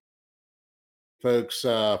appreciate folks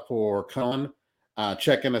for coming,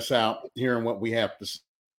 checking us out, hearing what we have to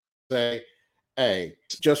say. Hey,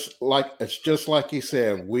 it's just like he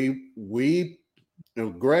said.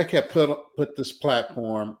 Greg had put this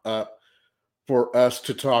platform up for us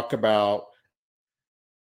to talk about.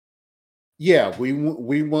 Yeah, we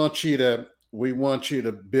want you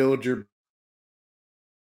to build your.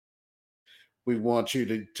 We want you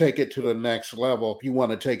to take it to the next level if you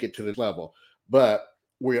want to take it to the level. But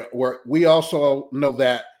we also know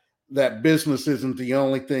that business isn't the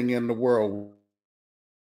only thing in the world.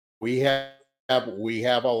 We have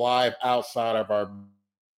a life outside of our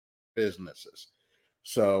businesses.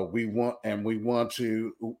 So we want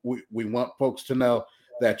folks to know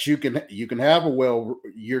that you can have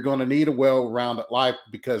you're going to need a well-rounded life,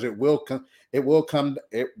 because it will come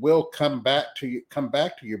back to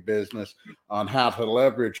your business on how to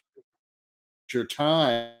leverage your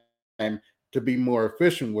time to be more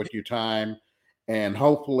efficient with your time, and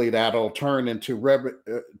hopefully that'll turn into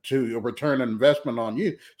to a return on investment on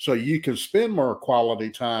you, so you can spend more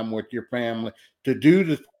quality time with your family to do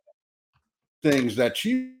the things that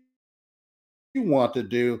you want to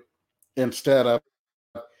do, instead of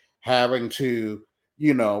having to,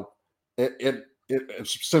 you know,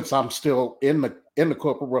 since I'm still in the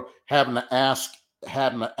corporate world, having to ask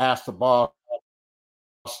the boss,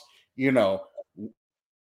 you know,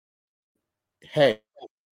 hey,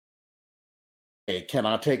 can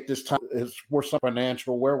I take this time? Is for some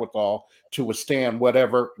financial wherewithal to withstand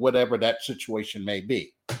whatever that situation may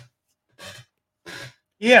be.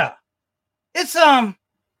 Yeah. It's I'm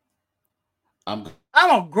I'm a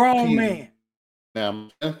to grown you man. now.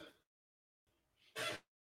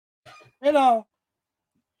 You know,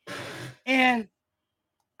 and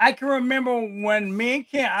I can remember when me and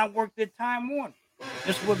Kent, I worked at Time Warner.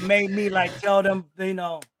 This what made me like tell them,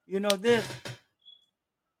 this.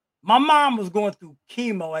 My mom was going through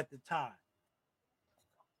chemo at the time.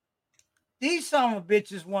 These son of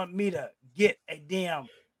bitches want me to get a damn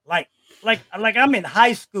like like I'm in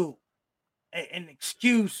high school, an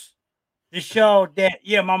excuse to show that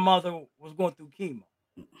my mother was going through chemo.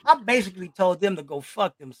 I basically told them to go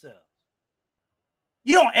fuck themselves.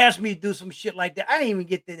 You don't ask me to do some shit like that. I didn't even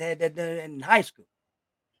get that done in high school.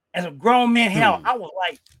 As a grown man, hell, Hmm. I was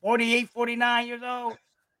like 48, 49 years old.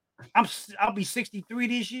 I'll be 63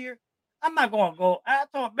 this year. I'm not gonna go. I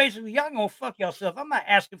thought basically y'all gonna fuck yourself. I'm not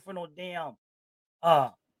asking for no damn uh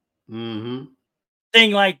Hmm.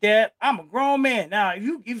 thing like that. I'm a grown man. Now,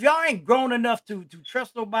 if y'all ain't grown enough to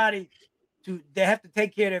trust nobody they have to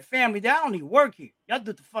take care of their family, they don't need to work here. Y'all do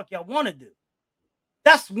what the fuck y'all want to do.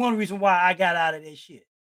 That's one reason why I got out of this shit.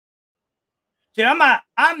 See, I'm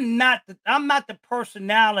not the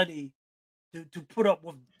personality to put up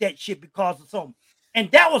with that shit because of something. And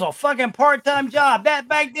that was a fucking part-time job. That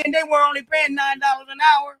back then they were only paying $9 an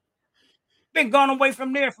hour. Been gone away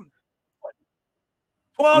from there for what,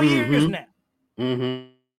 12 years Hmm. now.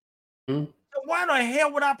 Hmm. So why the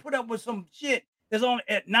hell would I put up with some shit that's only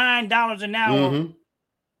at $9 an hour, Hmm.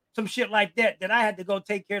 some shit like that I had to go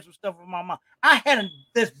take care of some stuff with my mom. I had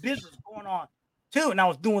this business going on too, and I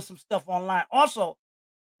was doing some stuff online also.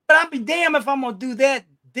 But I'll be damned if I'm gonna do that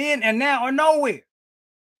then and now or nowhere.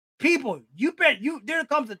 People, there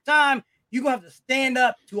comes a time you're gonna have to stand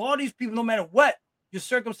up to all these people, no matter what your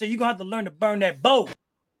circumstance. You're gonna have to learn to burn that boat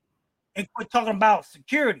and quit talking about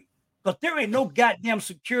security. Because there ain't no goddamn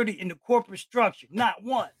security in the corporate structure. Not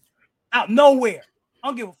one. Out nowhere. I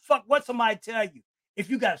don't give a fuck what somebody tell you. If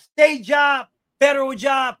you got a state job, federal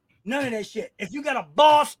job, none of that shit. If you got a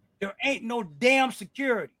boss, there ain't no damn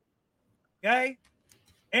security. Okay?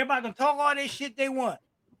 Everybody can talk all this shit they want.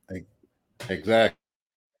 Exactly.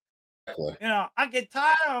 I get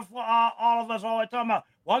tired of all of us always talking about,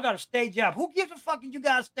 well, I got a state job. Who gives a fuck if you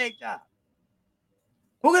got a state job?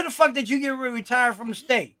 Who gives a fuck that you get retired from the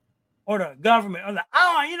state or the government? Or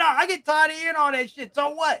I get tired of hearing all that shit. So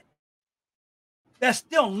what? That's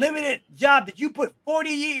still limited job that you put 40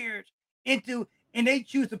 years into, and they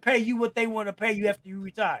choose to pay you what they want to pay you after you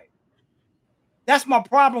retire. That's my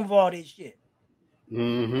problem with all this shit.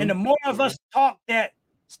 Mm-hmm. And the more of us talk that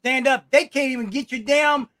stand up, they can't even get your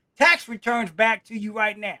damn tax returns back to you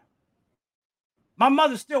right now. My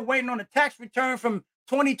mother's still waiting on a tax return from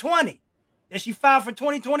 2020 that she filed for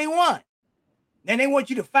 2021. Then they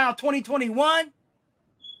want you to file 2021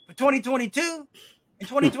 for 2022 and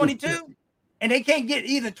 2022, and they can't get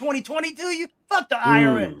either 2020 to you. Fuck the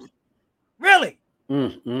IRS. Really?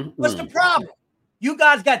 What's the problem? You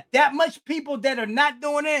guys got that much people that are not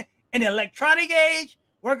doing it in the electronic age,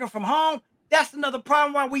 working from home. That's another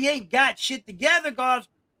problem why we ain't got shit together, because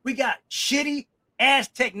we got shitty ass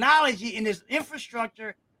technology in this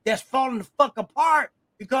infrastructure that's falling the fuck apart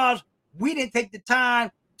because we didn't take the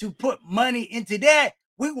time to put money into that.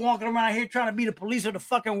 We walking around here trying to be the police of the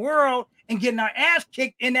fucking world and getting our ass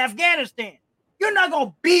kicked in Afghanistan. You're not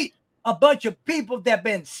gonna beat a bunch of people that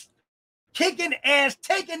been kicking ass,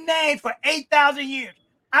 taking names for 8,000 years.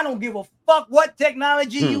 I don't give a fuck what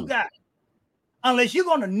technology you got. Unless you're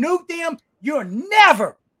gonna nuke them, you're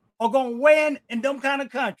never gonna win in them kind of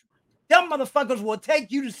countries. Them motherfuckers will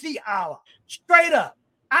take you to see Allah. Straight up.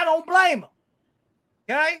 I don't blame them.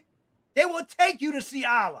 Okay? They will take you to see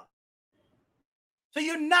Allah. So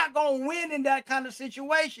you're not gonna win in that kind of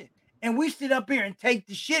situation. And we sit up here and take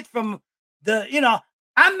the shit from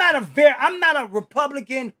I'm not a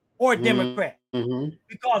Republican or a Democrat.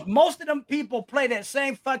 Because most of them people play that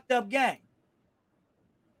same fucked up game.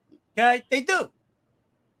 Okay? They do.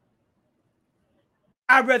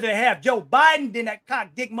 I'd rather have Joe Biden than that cock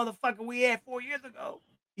dick motherfucker we had 4 years ago.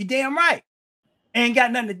 You damn right. Ain't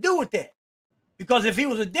got nothing to do with that. Because if he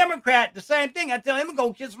was a Democrat, the same thing, I'd tell him to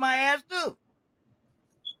go kiss my ass too.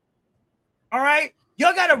 All right?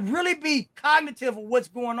 Y'all got to really be cognitive of what's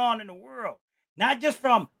going on in the world. Not just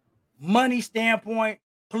from money standpoint,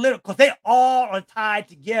 political, because they all are tied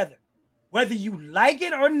together. Whether you like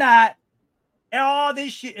it or not, all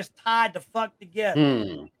this shit is tied the fuck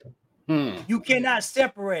together. You cannot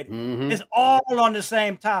separate it. It's all on the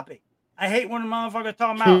same topic. I hate when the motherfuckers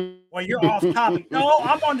talking about, well, you're off topic. No,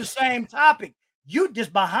 I'm on the same topic. You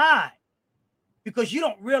just behind because you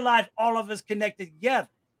don't realize all of us connected together.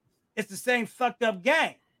 It's the same fucked up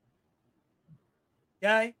game.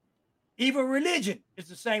 Okay? Even religion is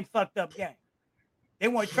the same fucked up game. They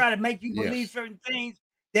want to try to make you believe certain things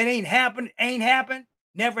that ain't happened,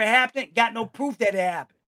 never happened, got no proof that it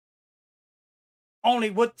happened. Only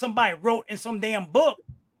what somebody wrote in some damn book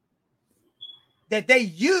that they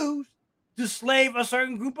used to slave a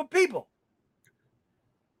certain group of people.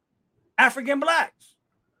 African blacks.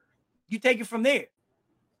 You take it from there.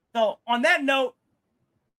 So on that note,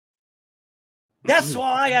 that's all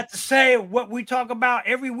I got to say. What we talk about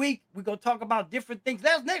every week, we're going to talk about different things.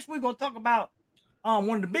 Next week, we're going to talk about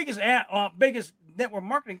one of the biggest network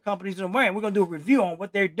marketing companies in the world. We're going to do a review on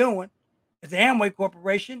what they're doing. It's the Amway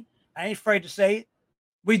Corporation. I ain't afraid to say it.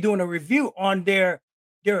 We're doing a review on their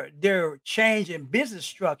change in business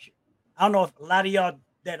structure. I don't know if a lot of y'all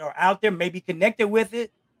that are out there may be connected with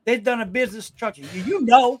it. They've done a business structure. If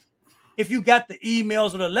you got the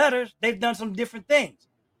emails or the letters, they've done some different things.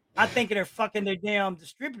 I think they're fucking their damn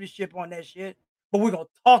distributorship on that shit. But we're going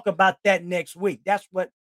to talk about that next week. That's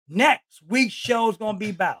what next week's show is going to be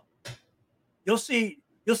about. You'll see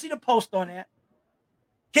the post on that.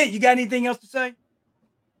 Kent, you got anything else to say?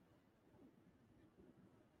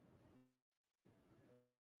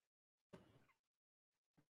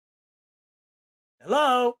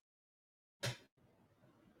 Hello?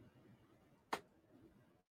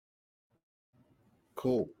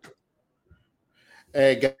 Cool.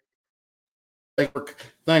 Hey,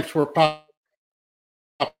 thanks for popping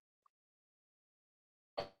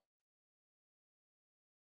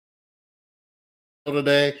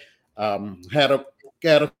today. Got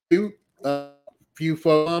a few few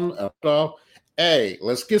folks. Hey,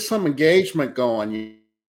 let's get some engagement going,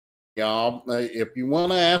 y'all. If you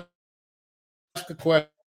want to ask a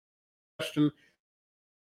question,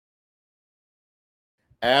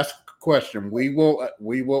 ask a question. We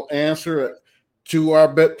will answer it to our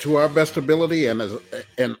best ability, and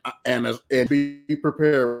be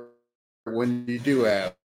prepared when you do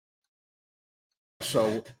ask.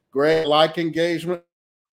 So great engagement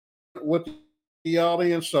with the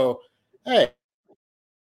audience. So hey,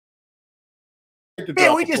 to Yeah,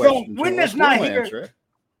 drop we a just don't. question We're to us, just not we'll here. answer it.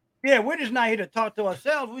 Yeah, we're just not here to talk to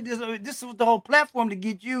ourselves. This is the whole platform to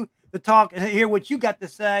get you to talk and hear what you got to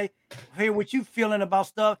say, hear what you feeling about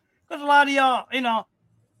stuff. Because a lot of y'all,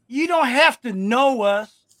 you don't have to know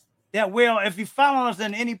us that well. If you follow us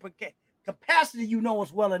in any capacity, you know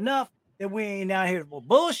us well enough that we ain't out here for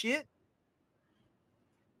bullshit.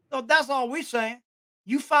 So that's all we're saying.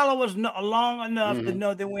 You follow us long enough to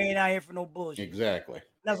know that we ain't out here for no bullshit. Exactly.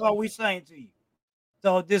 That's all we're saying to you.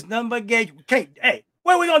 So this nothing but engagement. Hey,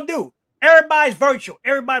 what are we gonna do? Everybody's virtual.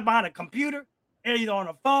 Everybody behind a computer, either on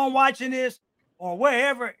a phone watching this or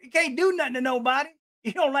wherever. You can't do nothing to nobody.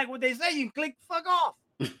 You don't like what they say, you can click the fuck off.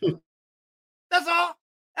 That's all.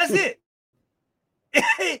 That's it.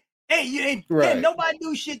 Hey, can't nobody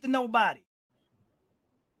do shit to nobody.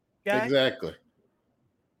 Okay. Exactly.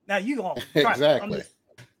 Now you gonna try to come to,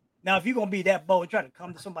 now if you're gonna be that bold and try to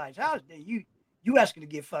come to somebody's house, then you asking to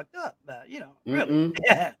get fucked up. But really,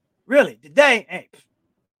 really today ain't.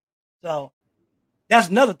 So that's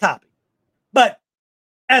another topic. But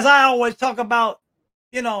as I always talk about,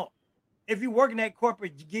 if you're working that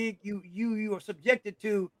corporate gig, you are subjected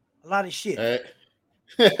to a lot of shit.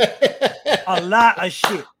 A lot of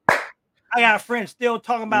shit. I got friends still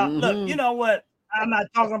talking about, look, you know what? I'm not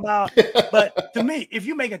talking about, but to me, if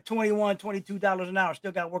you're making $21, $22 an hour,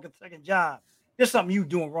 still got to work a second job, there's something you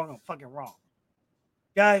doing wrong or fucking wrong.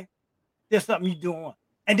 Okay? There's something you doing wrong.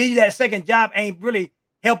 And then that second job ain't really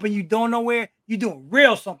helping you doing nowhere. You doing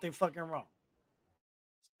real something fucking wrong.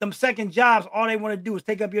 Them second jobs, all they want to do is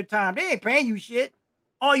take up your time. They ain't paying you shit.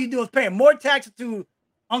 All you do is paying more taxes to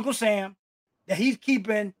Uncle Sam that he's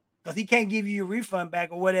keeping because he can't give you your refund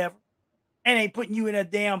back or whatever, and ain't putting you in a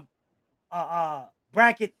damn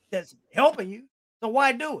bracket that's helping you. So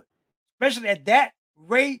why do it? Especially at that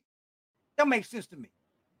rate, that makes sense to me.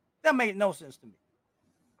 That makes no sense to me.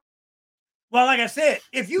 Well, like I said,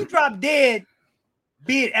 if you drop dead,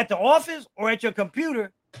 be it at the office or at your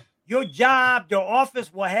computer, your job, your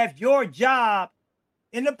office will have your job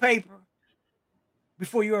in the paper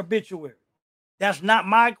before your obituary. That's not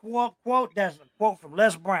my quote. That's a quote from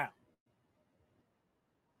Les Brown.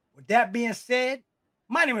 With that being said,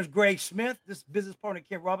 my name is Greg Smith. This is business partner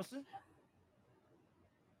Ken Robinson.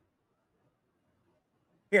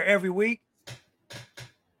 Here every week.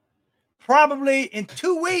 Probably in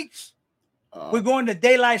 2 weeks, we're going to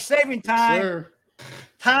daylight saving time. Sir.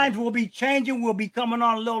 Times will be changing. We'll be coming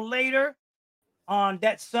on a little later on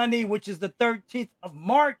that Sunday, which is the 13th of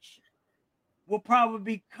March. We'll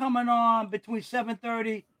probably be coming on between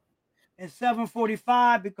 7:30 and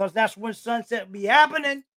 7:45 because that's when sunset will be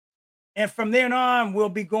happening. And from then on, we'll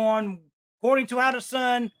be going according to how the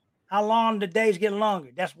sun, how long the days get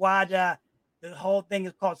longer. That's why the whole thing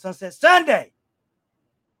is called Sunset Sunday.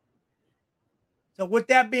 So with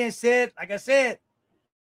that being said, like I said,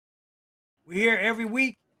 we're here every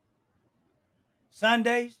week,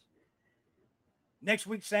 Sundays. Next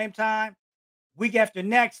week, same time. Week after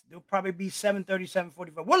next, it'll probably be 7:30,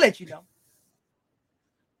 7:45. We'll let you know.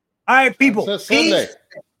 All right, people. Peace.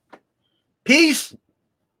 Peace.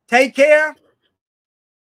 Take care.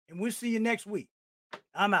 And we'll see you next week.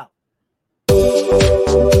 I'm out.